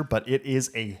adventure. But it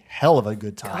is a hell of a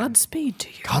good time. Godspeed to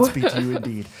you. Godspeed to you,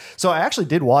 indeed. So I actually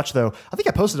did watch though. I think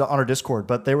I posted it on our Discord,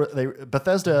 but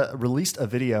Bethesda released a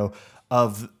video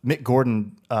of Mick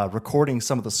Gordon recording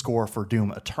some of the score for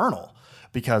Doom Eternal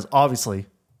because obviously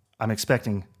I'm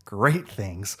expecting great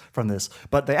things from this,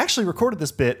 but they actually recorded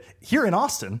this bit here in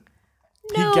Austin.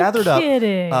 No He gathered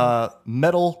kidding. up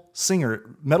metal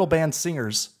band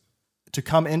singers to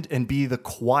come in and be the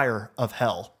choir of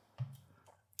hell.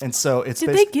 And so it's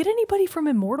Did they get anybody from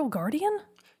Immortal Guardian?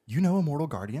 you know Immortal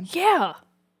Guardian? Yeah.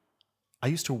 I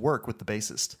used to work with the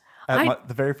bassist at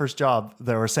the very first job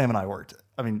there where Sam and I worked.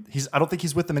 I mean, I don't think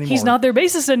he's with them anymore. He's not their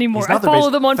bassist anymore. He's I not their follow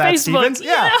bassist. them on Thad Facebook. Stevens?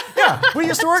 Yeah. We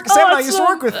used to work. Sam and I used to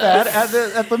work with Thad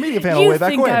at the media panel You way back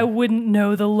think when. I wouldn't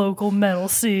know the local metal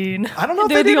scene? I don't know if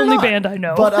They're they the did or only not. band I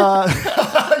know. But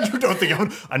you don't think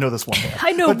I know this one band.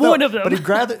 I know But one of them.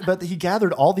 But he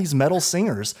gathered all these metal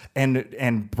singers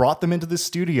and brought them into the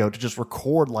studio to just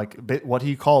record like what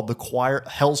he called the choir,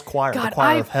 Hell's Choir, the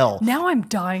choir of hell. Now I'm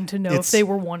dying to know if they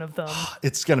were one of them.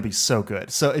 It's gonna be so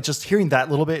good. So it's just hearing that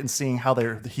little bit and seeing how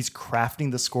he's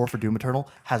crafting the score for Doom Eternal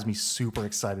has me super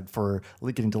excited for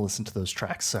getting to listen to those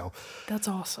tracks. So, That's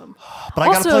awesome. but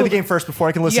I gotta play the game first before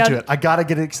I can listen to it. I gotta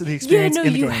get the experience Yeah, no,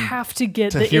 in the you game have to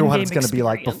get to the hear what in-game it's gonna be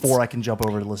like experience. before I can jump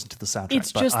over to listen to the soundtrack.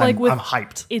 It's But just I'm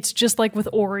hyped. It's just like with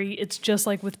Ori. It's just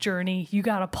like with Journey. You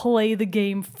got to play the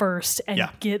game first and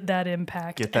get that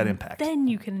impact. Then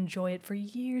you can enjoy it for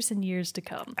years and years to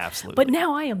come. Absolutely. But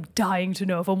now I am dying to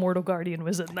know if Immortal Guardian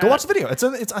was in that. Go watch the video. It's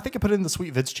I think I put it in the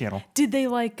Sweet Vids channel. Did they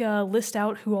list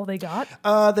out who all they got?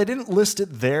 They didn't list it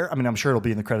there. I mean, I'm sure it'll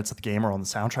be in the credits of the game or on the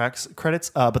soundtracks credits.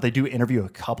 But they do interview a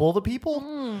couple of the people.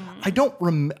 I don't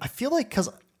I feel like because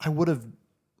I would have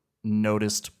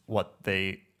noticed what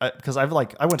they because I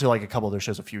went to like a couple of their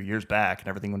shows a few years back and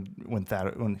everything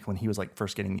when he was like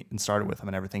first getting started with them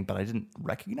and everything, but I didn't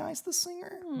recognize the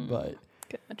singer. But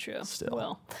Gotcha. Still.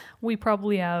 Well, we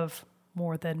probably have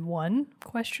more than one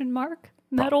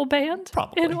metal band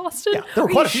Probably. in Austin. Yeah, there were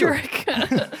Are quite you a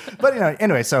few. sure? But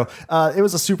anyway, so it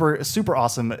was a super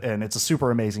awesome and it's a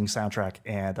super amazing soundtrack,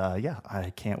 and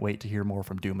I can't wait to hear more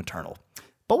from Doom Eternal.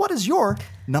 But what is your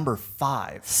number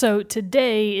 5? So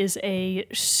today is a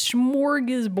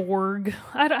smorgasbord.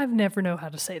 I never know how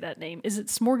to say that name. Is it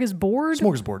smorgasbord?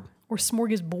 Smorgasbord. Or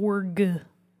smorgasborg?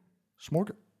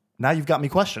 Now you've got me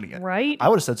questioning it. Right? I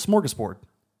would have said smorgasbord.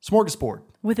 Smorgasbord.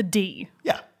 With a D.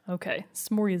 Yeah. Okay.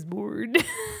 Smorgasbord.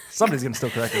 Somebody's going to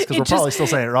still correct us because It we're probably just- still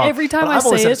saying it wrong. every time but I I've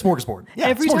always say said smorgasbord. Yeah,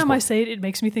 Every time I smorgasbord. say it, it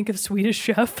makes me think of Swedish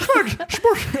Chef.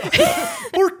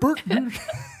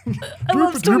 I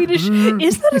love Swedish.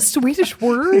 Is that a Swedish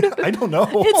word? I don't know.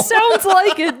 It sounds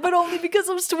like it, but only because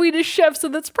I'm Swedish Chef, so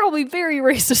that's probably very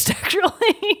racist,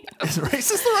 actually. Is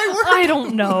racist the right word? I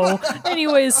don't know.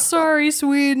 Anyways, sorry,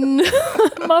 Sweden.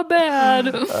 My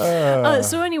bad.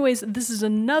 So anyways, this is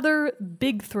another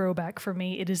big throwback for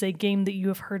me. It is a game that you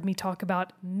have heard me talk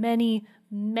about many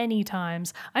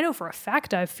times. I know for a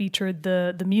fact I've featured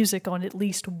the music on at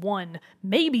least one,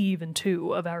 maybe even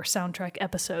 2 of our soundtrack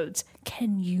episodes.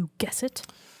 Can you guess it?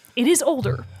 It is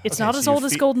older. It's not as old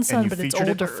as Golden Sun, but it's featured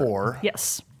older. it before.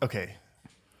 Yes. Okay.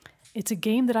 It's a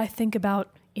game that I think about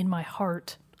in my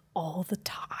heart all the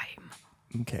time.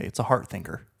 Okay. It's a heart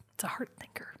thinker. It's a heart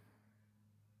thinker.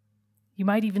 You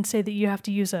might even say that you have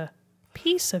to use a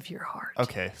piece of your heart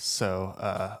Okay. So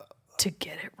to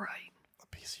get it right. a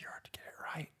piece of your heart to get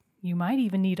it right. You might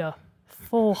even need a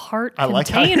full heart I like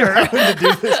how container. you're having to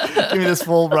do this. Give me this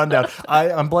full rundown.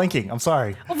 I'm blanking. I'm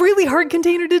sorry. A really hard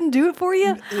container didn't do it for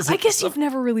you? Is I it guess you've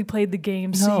never really played the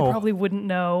game, so No. you probably wouldn't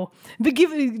know. But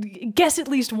guess at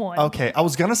least one. Okay. I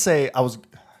was going to say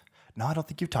no, I don't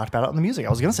think you've talked about it on the music. I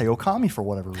was going to say Okami for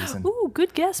whatever reason. Ooh,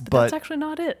 good guess, but But- that's actually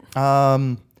not it.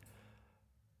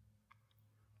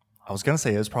 I was going to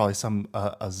say it was probably some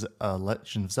a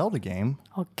Legend of Zelda game.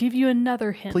 I'll give you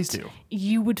another hint. Please do.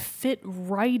 You would fit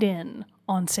right in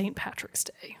on St. Patrick's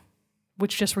Day,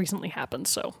 which just recently happened,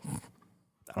 so...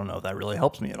 I don't know if that really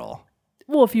helps me at all.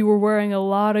 Well, if you were wearing a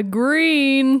lot of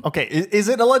green... Okay, is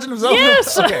it a Legend of Zelda?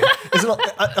 Yes! Okay, is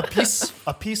it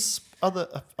a piece of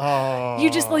the? You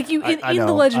just in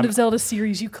the Legend of Zelda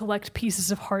series, you collect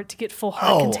pieces of heart to get full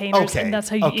heart containers, okay, and that's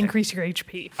how you okay. increase your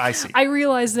HP. I see. I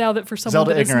realize now that for someone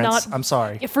Zelda that is ignorance. not, I'm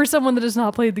sorry. for someone that has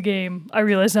not played the game, I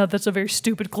realize now that's a very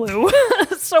stupid clue.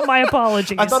 So my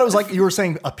apologies. I thought it was like you were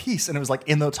saying a piece, and it was like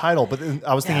in the title. But then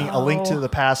I was thinking a link to the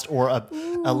past or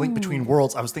a link between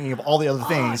worlds. I was thinking of all the other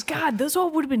things. Oh, God, those all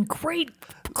would have been great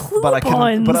clue But I couldn't.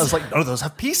 puns. But I was like, no, those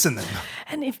have peace in them.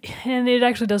 and it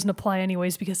actually doesn't apply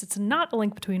anyways because it's not a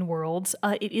link between worlds.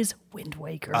 It is Wind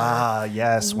Waker. Ah,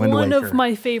 yes, Wind Waker. One of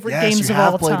my favorite Yes, games you of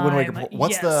have all played time. Wind Waker before.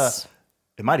 What's Yes.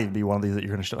 It might even be one of these that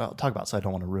you're going to talk about, so I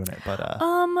don't want to ruin it. But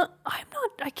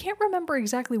I can't remember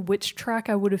exactly which track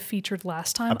I would have featured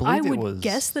last time. believe it would was-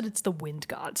 guess that it's the Wind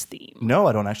Gods theme. no,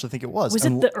 I don't actually think it was. Was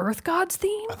it the Earth Gods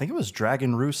theme? I think it was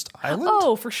Dragon Roost Island.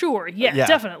 Oh, for sure. Yeah, Yeah.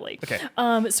 definitely. Okay.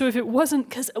 So if it wasn't,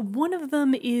 because one of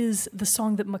them is the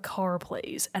song that Makar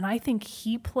plays, and I think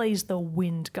he plays the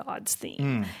Wind Gods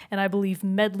theme. And I believe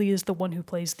Medley is the one who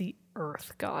plays the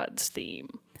Earth Gods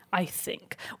theme. I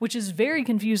think, which is very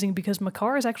confusing because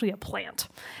Makar is actually a plant.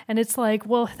 And it's like,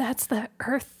 well, that's the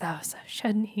Earth, though, so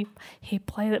shouldn't he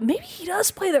play that? Maybe he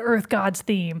does play the Earth God's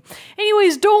theme.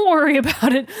 Anyways, don't worry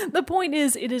about it. The point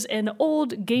is, it is an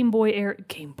old GameCube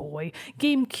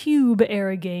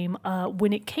era game.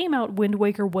 When it came out, Wind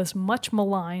Waker was much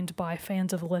maligned by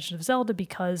fans of The Legend of Zelda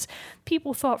because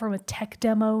people thought from a tech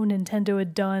demo Nintendo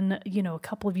had done, a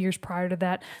couple of years prior to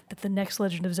that the next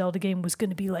Legend of Zelda game was going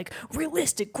to be like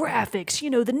realistic graphics,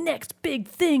 the next big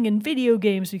thing in video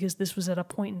games, because this was at a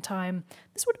point in time,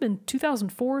 this would have been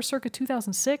 2004, circa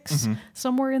 2006,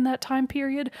 somewhere in that time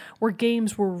period, where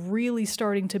games were really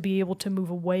starting to be able to move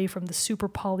away from the super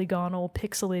polygonal,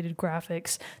 pixelated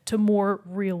graphics to more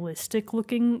realistic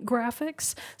looking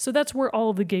graphics. So that's where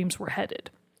all of the games were headed.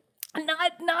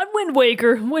 Not Wind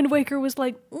Waker. Wind Waker was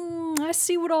like, I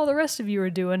see what all the rest of you are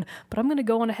doing, but I'm going to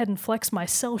go on ahead and flex my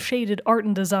cel-shaded art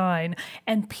and design.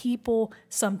 And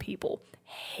some people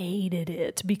hated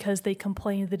it because they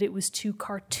complained that it was too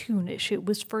cartoonish. It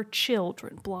was for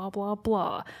children, blah, blah,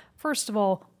 blah. First of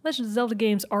all, Legend of Zelda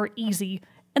games are easy,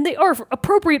 and they are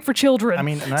appropriate for children. I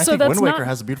mean, and I think Wind Waker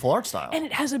has a beautiful art style. And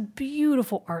it has a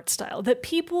beautiful art style that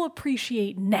people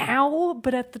appreciate now,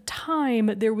 but at the time,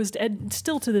 and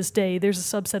still to this day, there's a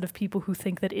subset of people who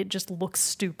think that it just looks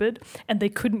stupid, and they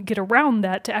couldn't get around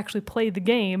that to actually play the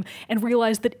game and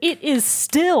realize that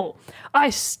I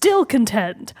still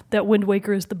contend that Wind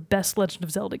Waker is the best Legend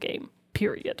of Zelda game.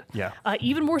 Period. Yeah.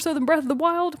 Even more so than Breath of the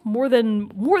Wild, more than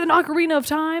Ocarina of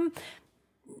Time.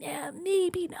 Yeah,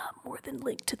 maybe not more than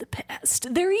Link to the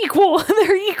Past. They're equal.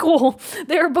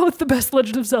 They're both the best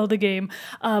Legend of Zelda game.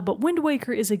 But Wind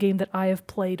Waker is a game that I have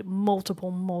played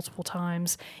multiple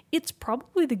times. It's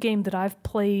probably the game that I've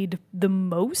played the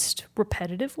most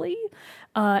repetitively.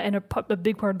 And a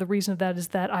big part of the reason of that is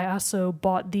that I also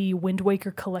bought the Wind Waker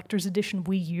Collector's Edition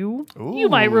Wii U. Ooh, you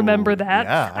might remember that.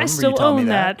 Yeah, I still own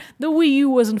that. The Wii U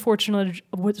was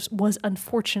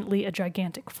unfortunately a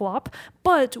gigantic flop,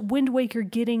 but Wind Waker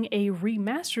getting a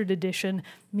remastered edition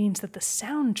means that the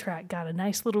soundtrack got a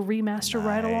nice little remaster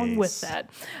right along with that.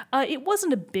 It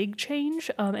wasn't a big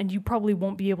change, and you probably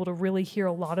won't be able to really hear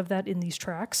a lot of that in these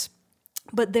tracks.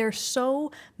 But there's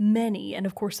so many, and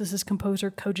of course this is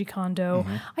composer Koji Kondo.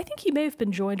 I think he may have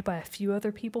been joined by a few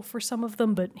other people for some of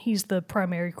them, but he's the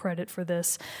primary credit for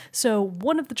this. So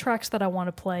one of the tracks that I want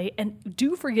to play, and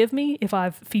do forgive me if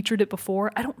I've featured it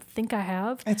before, I don't think I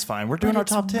have. It's fine. We're doing our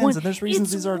top 10s, and there's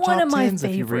reasons these are top 10s. It's one of my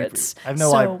favorites.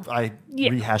 I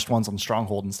rehashed ones on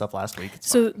Stronghold and stuff last week.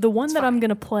 So the one that I'm going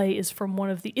to play is from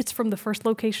it's from the first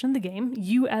location in the game.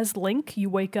 You as Link, you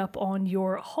wake up on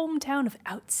your hometown of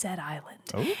Outset Island.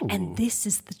 Ooh. And this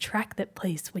is the track that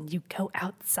plays when you go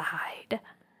outside.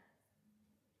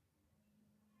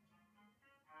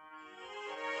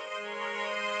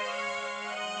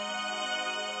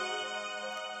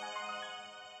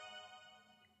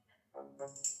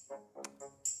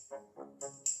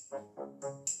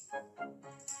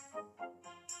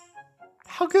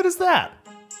 How good is that?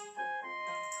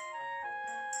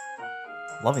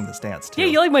 Loving this dance, too. Yeah,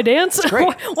 you like my dance? It's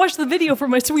great. Watch the video for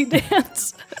my sweet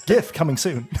dance. GIF coming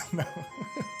soon.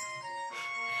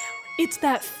 It's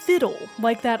that fiddle,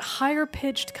 like that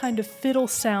higher-pitched kind of fiddle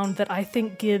sound that I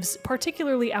think gives,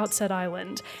 particularly Outset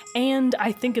Island, and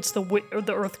I think it's the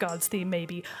Earth God's theme,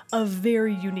 maybe, a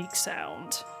very unique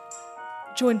sound.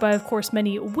 Joined by, of course,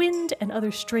 many wind and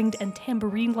other stringed and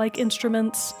tambourine-like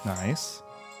instruments. Nice.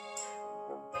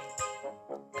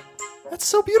 That's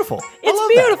so beautiful.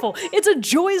 It's beautiful. That. It's a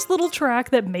joyous little track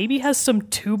that maybe has some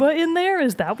tuba in there.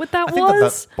 Is that what that was?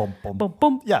 That's bum, bum. Bum,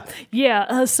 bum. Yeah.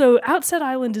 Yeah. So Outset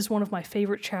Island is one of my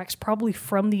favorite tracks probably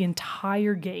from the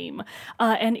entire game.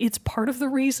 And it's part of the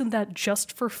reason that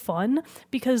just for fun,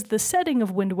 because the setting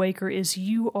of Wind Waker is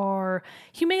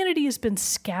humanity has been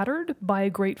scattered by a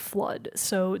great flood.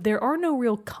 So there are no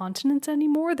real continents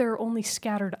anymore. There are only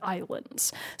scattered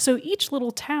islands. So each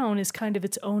little town is kind of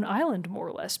its own island, more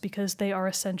or less, because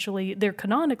they're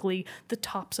canonically the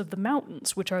tops of the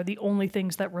mountains, which are the only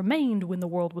things that remained when the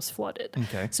world was flooded.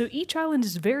 Okay. So each island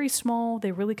is very small.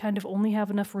 They really kind of only have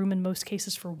enough room in most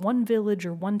cases for one village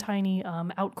or one tiny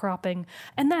outcropping,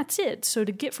 and that's it. So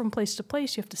to get from place to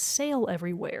place, you have to sail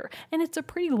everywhere, and it's a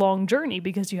pretty long journey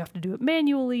because you have to do it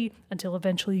manually until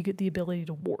eventually you get the ability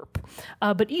to warp.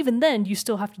 But even then, you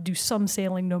still have to do some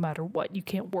sailing no matter what. You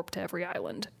can't warp to every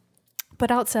island. But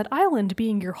Outset Island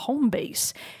being your home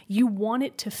base, you want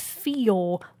it to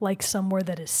feel like somewhere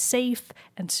that is safe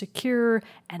and secure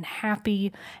and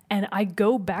happy. And I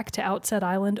go back to Outset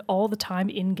Island all the time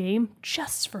in-game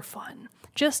just for fun.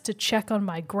 just to check on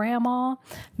my grandma,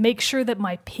 make sure that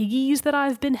my piggies that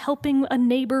I've been helping a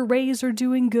neighbor raise are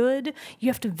doing good. You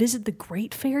have to visit the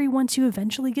Great Fairy once you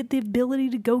eventually get the ability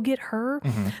to go get her.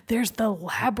 There's the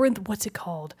labyrinth. What's it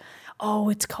called? Oh,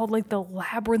 it's called like the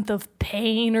Labyrinth of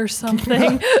Pain or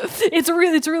something. It's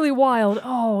really wild.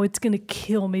 Oh, it's gonna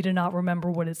kill me to not remember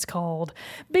what it's called.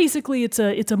 Basically, it's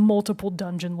a multiple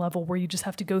dungeon level where you just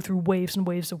have to go through waves and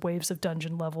waves of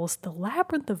dungeon levels. The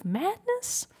Labyrinth of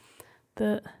Madness?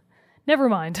 Never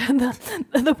mind.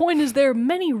 The point is there are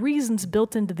many reasons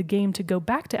built into the game to go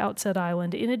back to Outset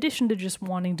Island in addition to just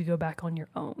wanting to go back on your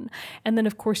own. And then,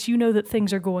 of course, you know that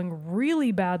things are going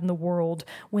really bad in the world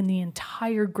when the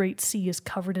entire Great Sea is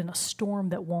covered in a storm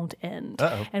that won't end.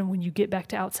 Uh-oh. And when you get back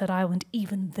to Outset Island,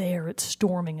 even there it's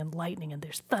storming and lightning and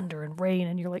there's thunder and rain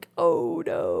and you're like, oh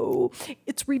no,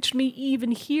 it's reached me even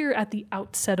here at the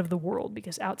outset of the world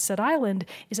because Outset Island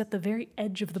is at the very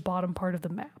edge of the bottom part of the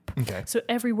map. Okay. So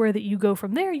everywhere that you go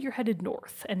from there, you're headed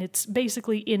north. And it's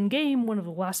basically in-game one of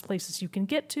the last places you can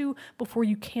get to before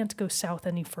you can't go south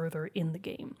any further in the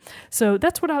game. So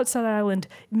that's what Outset Island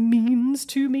means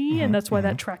to me, and that's why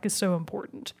that track is so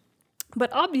important.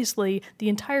 But obviously, the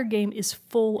entire game is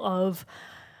full of,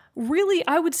 really,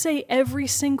 I would say every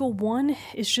single one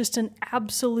is just an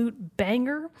absolute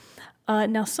banger.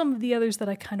 Now, some of the others that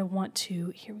I kind of want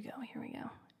to, here we go.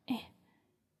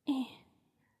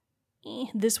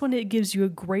 This one, it gives you a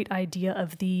great idea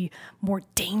of the more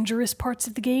dangerous parts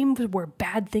of the game where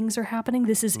bad things are happening.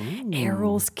 This is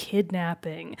Errol's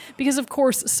kidnapping. Because, of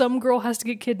course, some girl has to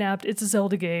get kidnapped. It's a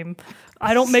Zelda game.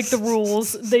 I don't make the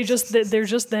rules. They're just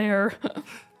there.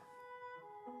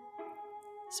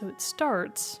 So it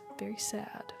starts very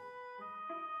sad.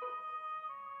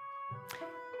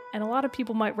 And a lot of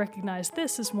people might recognize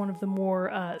this as one of the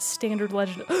more standard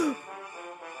Legend...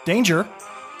 Danger.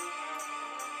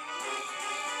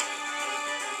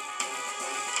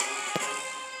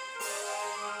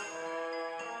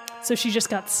 So she just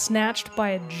got snatched by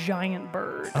a giant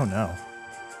bird. Oh no.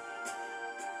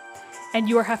 And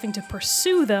you are having to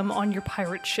pursue them on your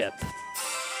pirate ship.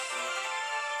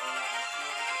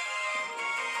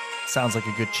 Sounds like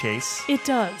a good chase. It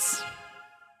does.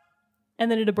 And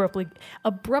then it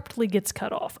abruptly gets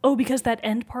cut off. Oh, because that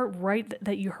end part, right,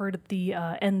 that you heard at the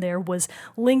end there was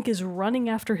Link is running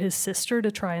after his sister to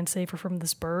try and save her from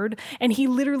this bird, and he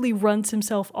literally runs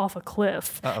himself off a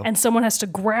cliff, and someone has to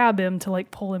grab him to like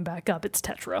pull him back up. It's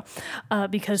Tetra,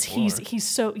 because he's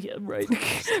so right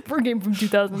for a game from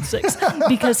 2006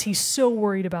 because he's so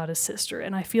worried about his sister,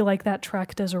 and I feel like that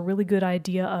track does a really good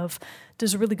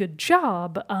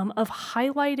job of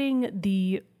highlighting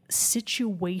the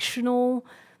situational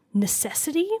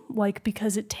necessity, like,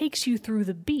 because it takes you through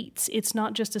the beats. It's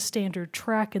not just a standard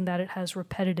track in that it has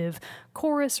repetitive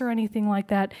chorus or anything like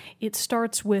that. It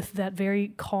starts with that very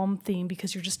calm theme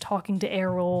because you're just talking to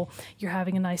Errol, you're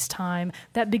having a nice time.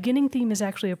 That beginning theme is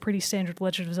actually a pretty standard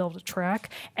Legend of Zelda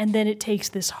track, and then it takes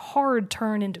this hard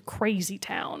turn into Crazy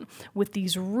Town with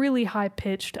these really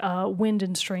high-pitched wind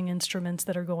and string instruments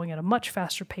that are going at a much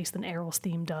faster pace than Errol's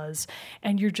theme does,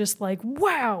 and you're just like,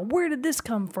 wow, where did this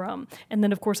come from? And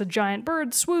then, of course, a giant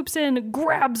bird swoops in,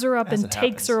 grabs her up, and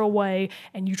takes her away,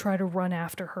 and you try to run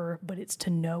after her, but it's to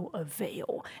no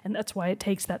avail. And that's why it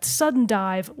takes that sudden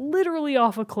dive, literally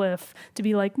off a cliff, to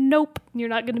be like, nope, you're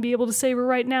not going to be able to save her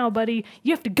right now, buddy.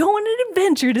 You have to go on an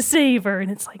adventure to save her. And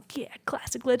it's like, yeah,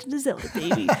 classic Legend of Zelda,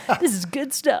 baby. This is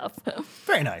good stuff.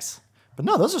 Very nice. But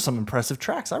no, those are some impressive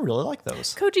tracks. I really like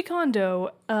those. Koji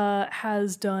Kondo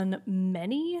has done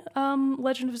many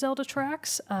Legend of Zelda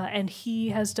tracks, and he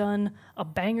has done a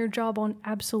banger job on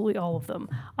absolutely all of them.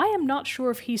 I am not sure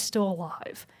if he's still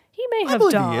alive. He may have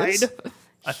died.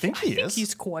 I think he is. I think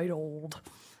he's quite old.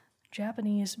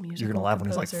 Japanese music. You're going to laugh when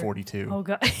he's like 42. Oh,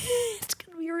 God. It's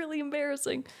going to be really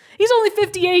embarrassing. He's only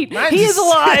 58. Nice. He is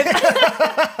alive.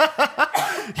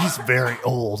 He's very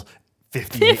old.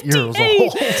 58 years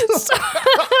old.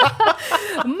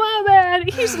 My bad.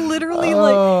 He's literally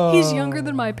like, he's younger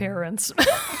than my parents.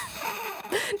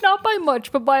 Not by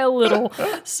much, but by a little.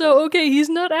 So, okay, he's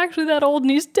not actually that old,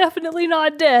 and he's definitely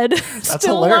not dead. That's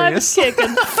Still hilarious. alive and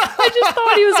kicking. I just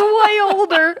thought he was way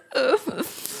older.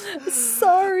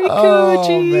 Sorry,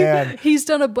 Koji. Man. He's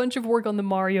done a bunch of work on the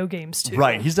Mario games, too.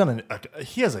 Right. He's done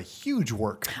he has a huge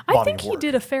work. I think he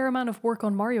did a fair amount of work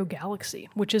on Mario Galaxy,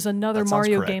 which is another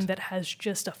Mario correct. game that has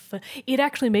just it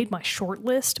actually made my short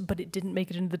list, but it didn't make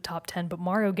it into the top 10. But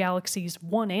Mario Galaxies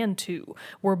 1 and 2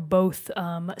 were both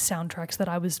soundtracks that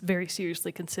I was very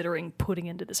seriously considering putting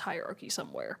into this hierarchy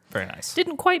somewhere. Very nice.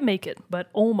 Didn't quite make it, but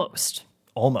almost.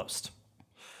 Almost.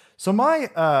 So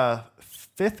my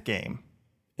fifth game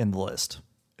in the list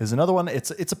is another one. It's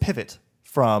a pivot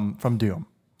from Doom,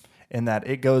 in that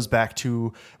it goes back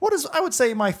to what is, I would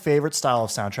say, my favorite style of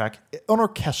soundtrack, an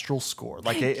orchestral score.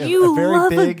 Like You a very love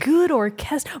big. a good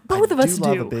orchestra. Both of do us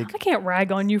love do. a big- I can't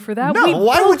rag on you for that. No,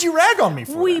 why would you rag on me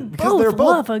for We that? Because they're both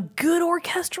both love a good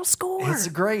orchestral score. It's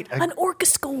great. An orca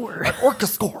score. orca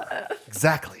score.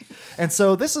 Exactly. And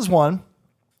so this is one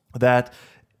that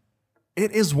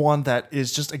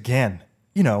is just, again,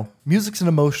 you know, music's an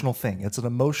emotional thing. It's an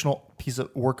emotional piece of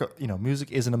work. You know,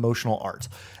 music is an emotional art.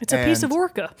 It's a piece of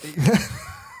orca.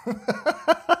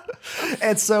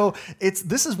 And so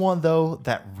this is one though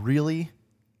that really,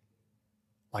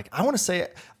 like, I want to say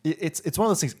it's one of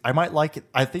those things. I might like it.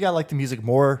 I think I like the music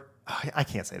more. I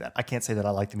can't say that. I can't say that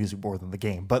I like the music more than the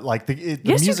game. But like the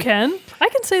Yes, music, you can. I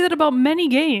can say that about many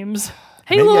games.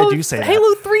 Maybe Halo, I do say that.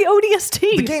 Halo 3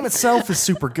 ODST. The game itself is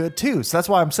super good too. So that's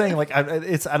why I'm saying, like, I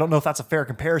don't know if that's a fair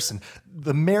comparison.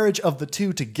 The marriage of the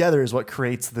two together is what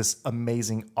creates this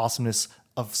amazing awesomeness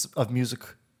of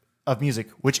music,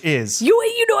 which is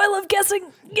You know I love guessing.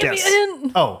 Give me guess. a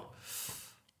hint. Oh,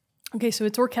 Okay, so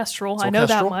it's orchestral. it's I know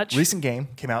that orchestral. much. Recent game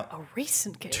came out A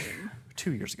recent game.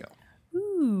 2 years ago.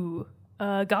 Ooh.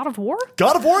 God of War?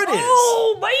 God of War it is.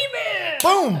 Oh, baby!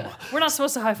 Boom. We're not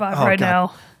supposed to high five Oh, right God.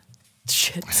 now.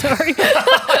 Shit, sorry.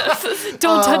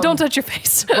 Don't touch your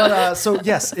face. But so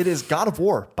yes, it is God of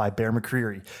War by Bear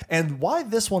McCreary. And why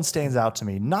this one stands out to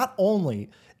me, not only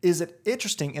is it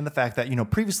interesting in the fact that, you know,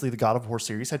 previously the God of War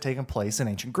series had taken place in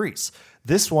ancient Greece.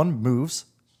 This one moves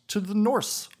to the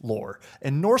Norse lore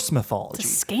and Norse mythology.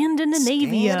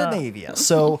 Scandinavia.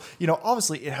 So, you know,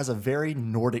 obviously it has a very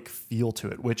Nordic feel to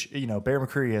it, which, you know, Bear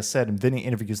McCreary has said in many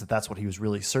interviews that that's what he was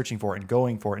really searching for and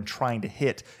going for and trying to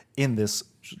hit in this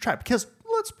track. Because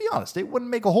let's be honest, it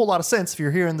wouldn't make a whole lot of sense if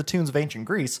you're hearing the tunes of ancient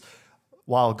Greece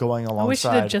while going I wish it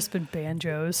alongside. had just been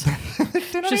banjos.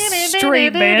 Just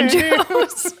straight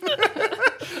banjos.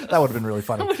 That would have been really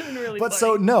funny. really But funny.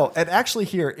 so no, and actually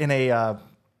here in a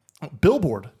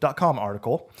Billboard.com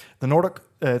article, the Nordic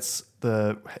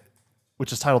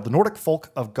which is titled "The Nordic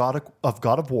Folk of God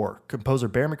of War," composer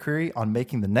Bear McCreary on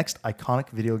making the next iconic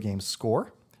video game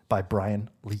score by Brian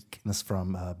Leak. And this is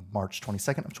from March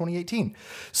 22nd of 2018.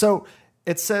 So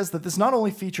it says that this not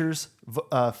only features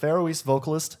Faroese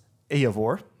vocalist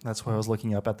Eivor. That's what I was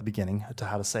looking up at the beginning to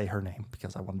how to say her name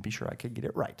because I wanted to be sure I could get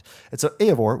it right. It's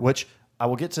Eivor, which I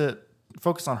will get to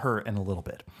focus on her in a little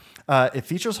bit. It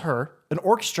features her, an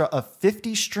orchestra of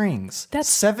 50 strings, That's-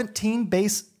 17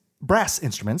 brass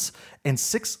instruments, and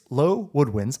 6 low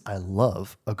woodwinds. I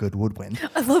love a good woodwind.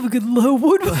 I love a good low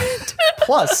woodwind.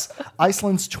 Plus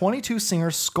Iceland's 22-singer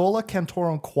Skola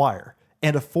Cantorum Choir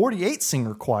and a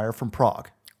 48-singer choir from Prague.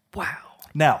 Wow.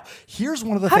 Now, here's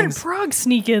one of the How things. did Prague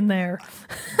sneak in there?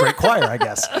 Great choir, I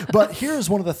guess. But here's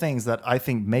one of the things that I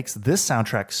think makes this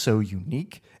soundtrack so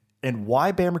unique and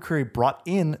why Bear McCreary brought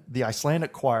in the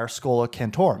Icelandic choir Skola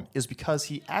Cantorum is because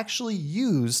he actually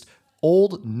used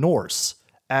Old Norse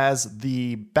as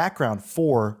the background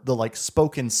for the like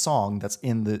spoken song that's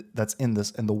in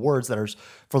this and the words that are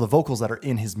for the vocals that are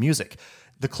in his music.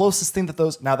 The closest thing that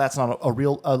those now that's not a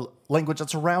real language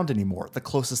that's around anymore. The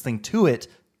closest thing to it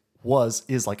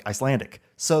is like Icelandic.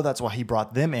 So that's why he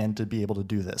brought them in to be able to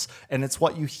do this. And it's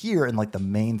what you hear in like the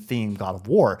main theme, God of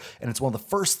War. And it's one of the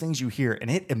first things you hear. And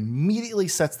it immediately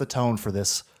sets the tone for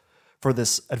this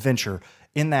adventure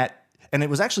in that. And it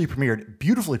was actually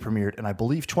beautifully premiered in, I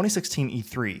believe, 2016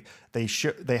 E3.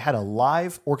 They had a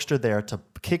live orchestra there to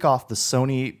kick off the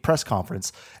Sony press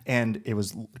conference, and it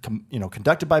was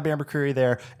conducted by Bear McCreary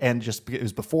there. And it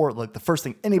was before like the first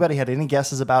thing anybody had any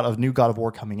guesses about of new God of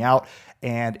War coming out,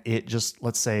 and it just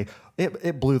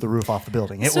it blew the roof off the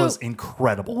building. It was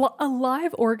incredible. A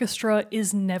live orchestra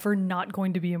is never not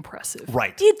going to be impressive.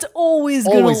 Right. It's always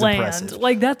going to Always land. impressive.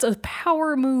 Like, that's a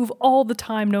power move all the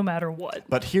time, no matter what.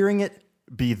 But hearing it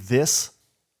be this,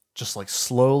 just like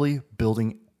slowly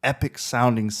building epic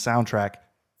sounding soundtrack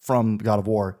from God of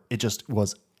War, it just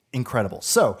was incredible.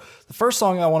 So the first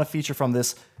song I want to feature from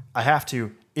this,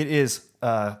 it is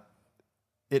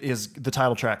the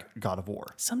title track, God of War.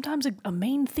 Sometimes a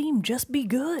main theme just be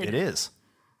good. It is.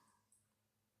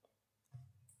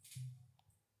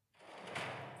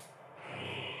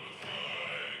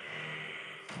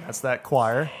 That's that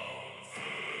choir.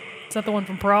 Is that the one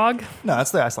from Prague? No,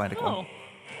 that's the Icelandic one. Oh.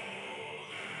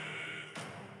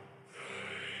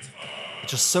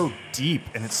 It's just so deep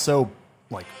and it's so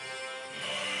like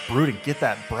brooding. Get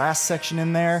that brass section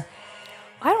in there.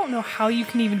 I don't know how you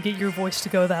can even get your voice to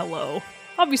go that low.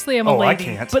 Obviously, I'm a Oh, I lady,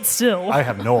 can't. but still. I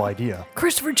have no idea.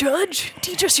 Christopher Judge,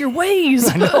 teach us your ways.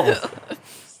 I know.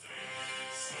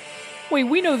 Wait,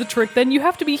 we know the trick then. You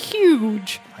have to be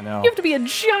huge. I know. You have to be a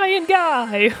giant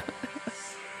guy.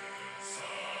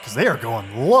 because they are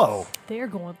going low. They're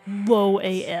going low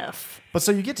AF. But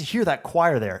so you get to hear that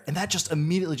choir there, and that just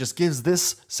immediately just gives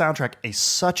this soundtrack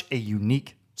such a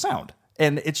unique sound.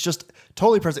 And it's just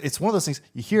totally present. It's one of those things,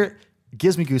 you hear it,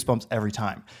 gives me goosebumps every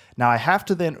time. Now I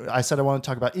said I want to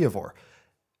talk about Eivor.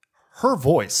 Her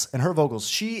voice and her vocals,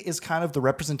 she is kind of the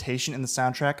representation in the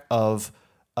soundtrack of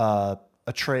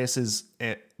Atreus'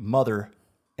 mother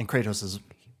and Kratos'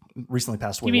 recently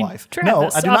passed away wife. Travis, no,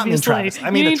 I do not mean obviously. Travis. I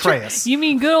mean Atreus. You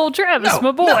mean good old Travis,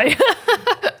 my boy.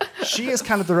 She is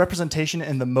kind of the representation,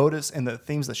 and the motives and the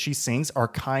themes that she sings are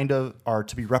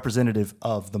to be representative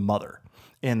of the mother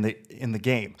in the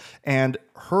game. And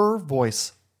her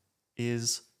voice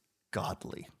is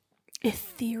godly.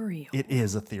 Ethereal. It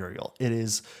is ethereal. It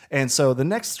is. And so the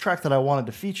next track that I wanted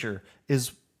to feature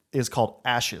is called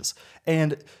Ashes.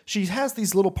 And she has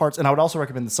these little parts, and I would also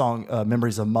recommend the song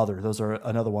Memories of Mother. Those are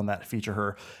another one that feature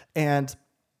her.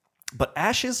 But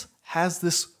Ashes has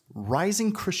this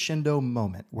rising crescendo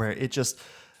moment where it just,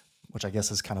 which I guess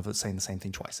is kind of saying the same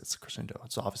thing twice. It's a crescendo.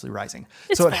 It's obviously rising.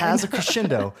 So it has a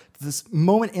crescendo, this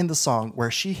moment in the song where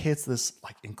she hits this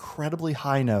like incredibly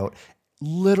high note.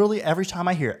 Literally every time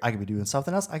I hear it, I could be doing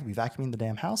something else. I could be vacuuming the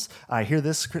damn house. I hear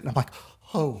this script and I'm like,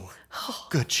 oh,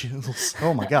 good chills.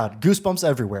 Oh my God. Goosebumps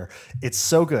everywhere. It's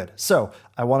so good. So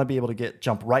I want to be able to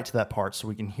jump right to that part so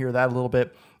we can hear that a little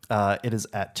bit. It is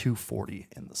at 2:40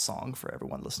 in the song for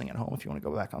everyone listening at home if you want to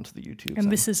go back onto the YouTube. And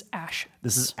this is Ashes.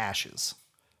 This is Ashes.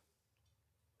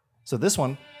 So this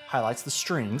one highlights the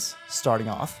strings starting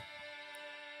off.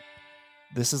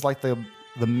 This is like the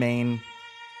main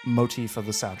motif of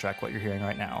the soundtrack, what you're hearing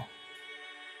right now.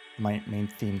 My main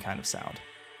theme kind of sound.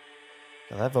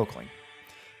 Got that vocaling.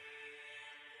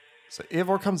 So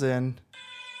Eivor comes in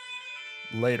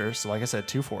later, so like I said,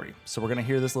 2:40. So we're going to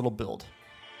hear this little build.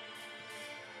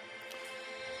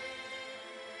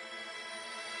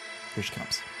 Here she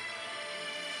comes.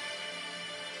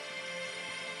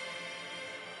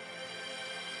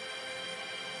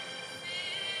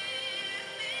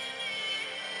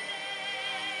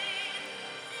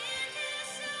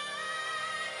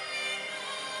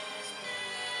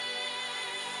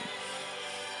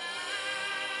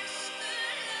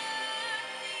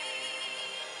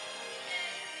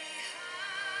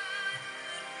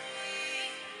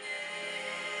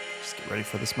 Just get ready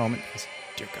for this moment because,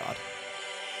 dear God.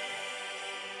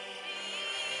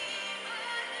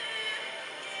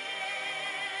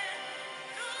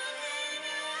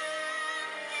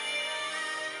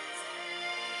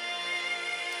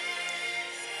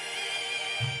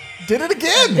 Did it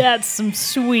again. That's some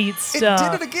sweet stuff.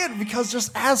 It did it again because just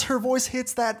as her voice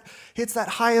hits that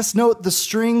highest note, the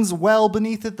strings well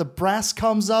beneath it, the brass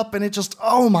comes up, and it just,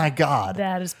 oh my God.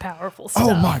 That is powerful stuff.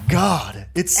 Oh my God.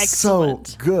 It's Excellent.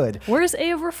 so good. Where is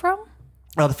Eivor from?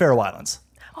 The Faroe Islands.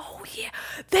 Oh, yeah.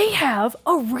 They have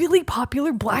a really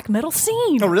popular black metal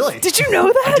scene. Oh, really? Did you know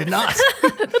that? I did not.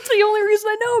 That's the only reason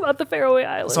I know about the Faroe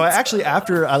Islands. So I actually,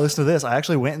 after I listened to this, I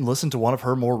actually went and listened to one of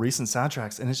her more recent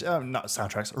soundtracks, and it's not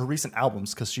soundtracks, her recent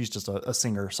albums, because she's just a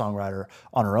singer-songwriter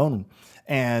on her own,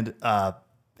 and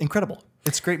incredible.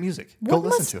 It's great music. Go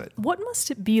listen to it. What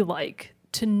must it be like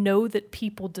to know that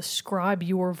people describe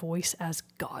your voice as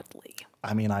godly?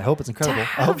 I mean, I hope it's incredible. I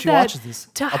have hope she that- watches this.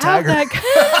 to I'll have tag her.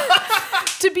 that-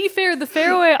 To be fair, the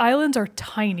Faroe Islands are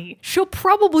tiny. She'll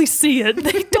probably see it.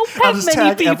 They don't I'll have just many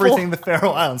tag people. everything the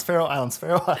Faroe Islands, Faroe Islands,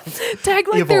 Faroe Islands. Tag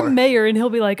like their Eivor. mayor, and he'll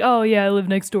be like, "Oh yeah, I live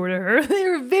next door to her."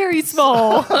 They're very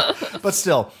small. But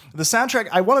still, the soundtrack,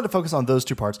 I wanted to focus on those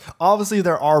two parts. Obviously,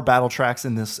 there are battle tracks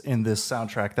in this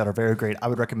soundtrack that are very great. I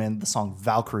would recommend the song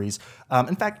Valkyries.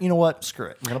 In fact, you know what? Screw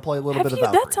it. I'm going to play a little bit of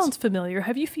Valkyries. That sounds familiar.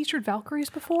 Have you featured Valkyries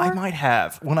before? I might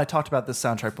have. When I talked about this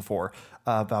soundtrack before,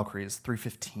 Valkyries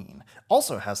 315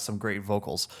 also has some great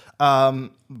vocals. You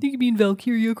mean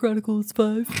Valkyria Chronicles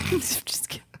 5? Just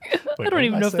kidding. I don't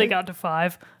even know if they got to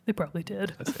 5. They probably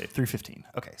did. Let's say 315.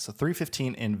 Okay, so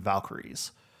 315 in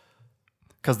Valkyries.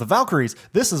 Because the Valkyries,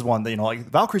 this is one that,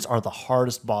 Valkyries are the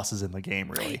hardest bosses in the game,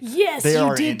 really. Yes, They you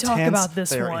are did talk intense, about this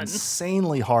they are one.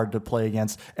 insanely hard to play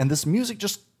against, and this music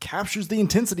just captures the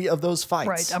intensity of those fights.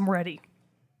 Right, I'm ready.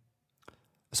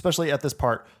 Especially at this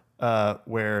part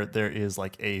where there is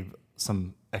like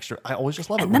some extra. I always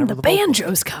just love it. And then whenever the vocals-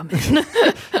 banjos come in. All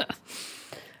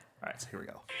right, so here we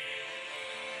go.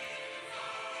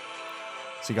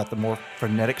 So you got the more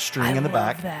frenetic string I in the love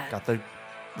back. that. Got the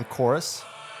chorus.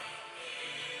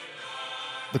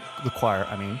 The choir,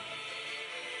 I mean.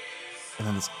 And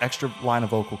then this extra line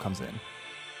of vocal comes in.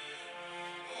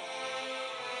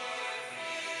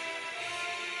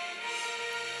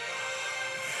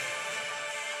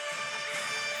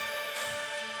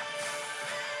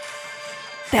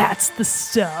 That's the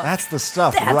stuff. That's the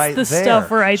stuff That's right the there.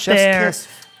 stuff right Chef's there. Kiss.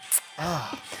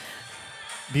 Ah.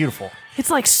 Beautiful. It's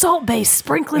like Salt Bae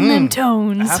sprinkling them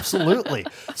tones. Absolutely.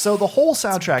 So the whole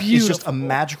soundtrack is just a beautiful.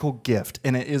 magical gift,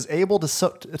 and it is able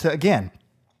to again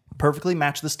perfectly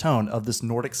match this tone of this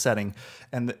Nordic setting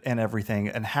and everything,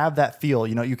 and have that feel.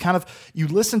 You know, you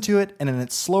listen to it, and in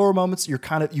its slower moments, you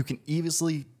can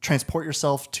easily transport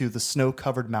yourself to the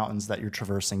snow-covered mountains that you're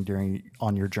traversing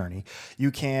on your journey.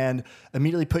 You can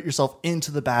immediately put yourself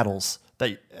into the battles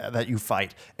that you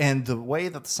fight, and the way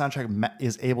that the soundtrack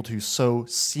is able to so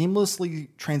seamlessly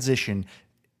transition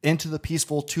into the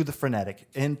peaceful to the frenetic,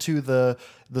 into the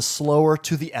slower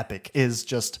to the epic is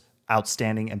just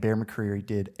outstanding. And Bear McCreary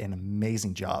did an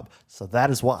amazing job. So that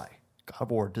is why God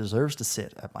of War deserves to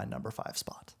sit at my number 5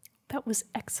 spot. That was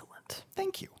excellent.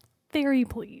 Thank you. Very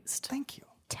pleased. Thank you.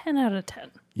 10 out of 10.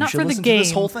 You Not should for the listen game, to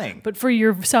this whole thing. but for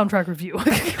your soundtrack review.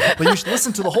 But you should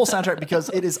listen to the whole soundtrack because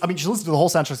you should listen to the whole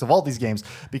soundtracks of all these games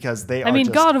because they are I mean,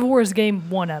 just God of War is game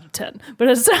 1 out of 10, but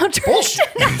as a soundtrack, bullshit.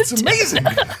 It's amazing.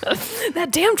 that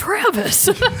damn Travis.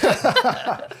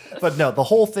 But no, the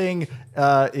whole thing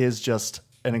is just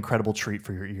an incredible treat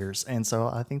for your ears. And so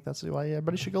I think that's why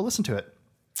everybody should go listen to it.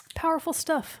 Powerful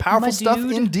stuff. Powerful my stuff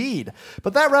dude. indeed.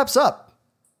 But that wraps up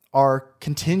our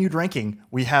continued ranking.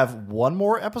 We have one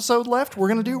more episode left. We're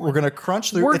going to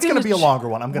crunch through. It's going to be a longer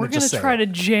one. I'm going to just say. We're going to try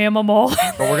to jam them all.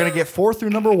 But we're going to get 4 through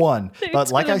number 1. But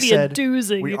It's like gonna I be a said,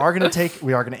 doozy. we are going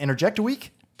to interject a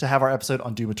week to have our episode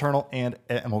on Doom Eternal and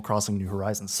Animal Crossing New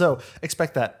Horizons. So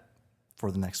expect that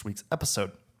for the next week's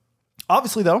episode.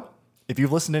 Obviously, though, if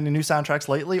you've listened to any new soundtracks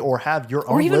lately or have your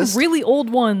own Or even list, really old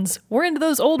ones. We're into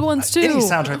those old ones too. any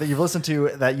soundtrack that you've listened to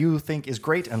that you think is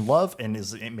great and love and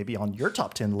is maybe on your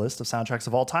top 10 list of soundtracks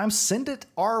of all time, send it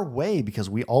our way because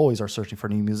we always are searching for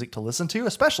new music to listen to,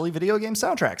 especially video game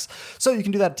soundtracks. So you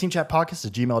can do that at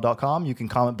teamchatpodcast@gmail.com. You can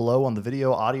comment below on the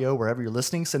video, audio, wherever you're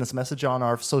listening. Send us a message on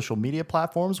our social media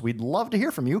platforms. We'd love to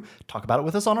hear from you. Talk about it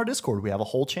with us on our Discord. We have a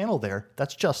whole channel there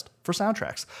that's just for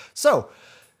soundtracks. So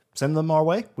send them our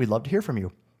way. We'd love to hear from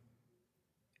you.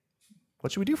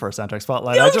 What should we do for our soundtrack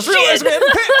spotlight? I just realized we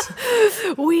hadn't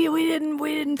picked. We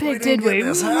didn't pick, did we?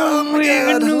 Oh my God. We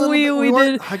did.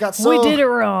 We did it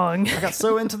wrong. I got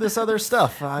so into this other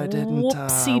stuff. I didn't.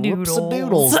 Whoopsie-doodles.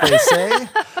 Whoopsie-doodles, they say.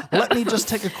 Let me just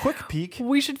take a quick peek.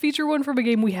 We should feature one from a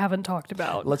game we haven't talked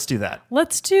about. Let's do that.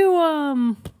 Let's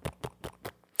do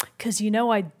because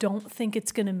I don't think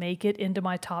it's going to make it into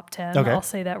my top 10. Okay. I'll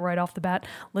say that right off the bat.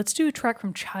 Let's do a track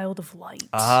from Child of Light.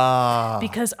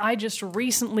 Because I just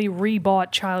recently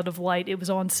rebought Child of Light. It was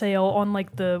on sale on like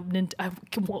I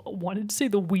wanted to say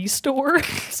the Wii store.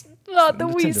 It's not the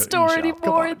Wii Nintendo store eShop. Come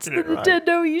anymore. on, It's the get it right.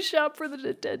 Nintendo eShop for the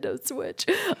Nintendo Switch.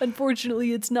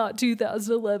 Unfortunately, it's not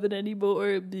 2011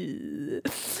 anymore.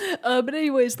 But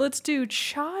anyways, let's do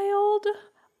Child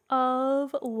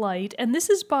of Light, and this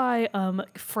is by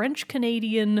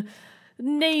French-Canadian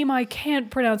name I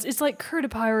can't pronounce. It's like Kurt a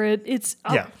Pirate. It's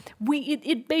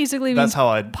it basically That's means how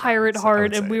I'd- pirate that's how I heart,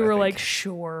 would and say we it, I were think. like,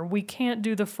 sure, we can't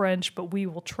do the French, but we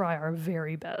will try our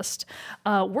very best.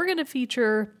 We're gonna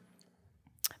feature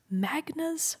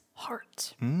Magna's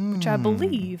Heart, which I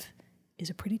believe is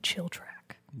a pretty chill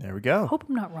track. There we go. Hope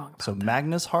I'm not wrong about So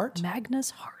Magnus Heart. Magna's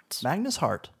Heart. Magnus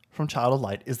Heart from Child of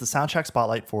Light is the soundtrack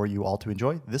spotlight for you all to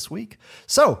enjoy this week.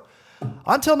 So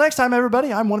until next time,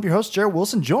 everybody, I'm one of your hosts, Jared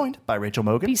Wilson, joined by Rachel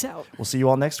Mogan. Peace out. We'll see you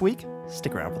all next week.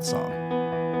 Stick around for the song.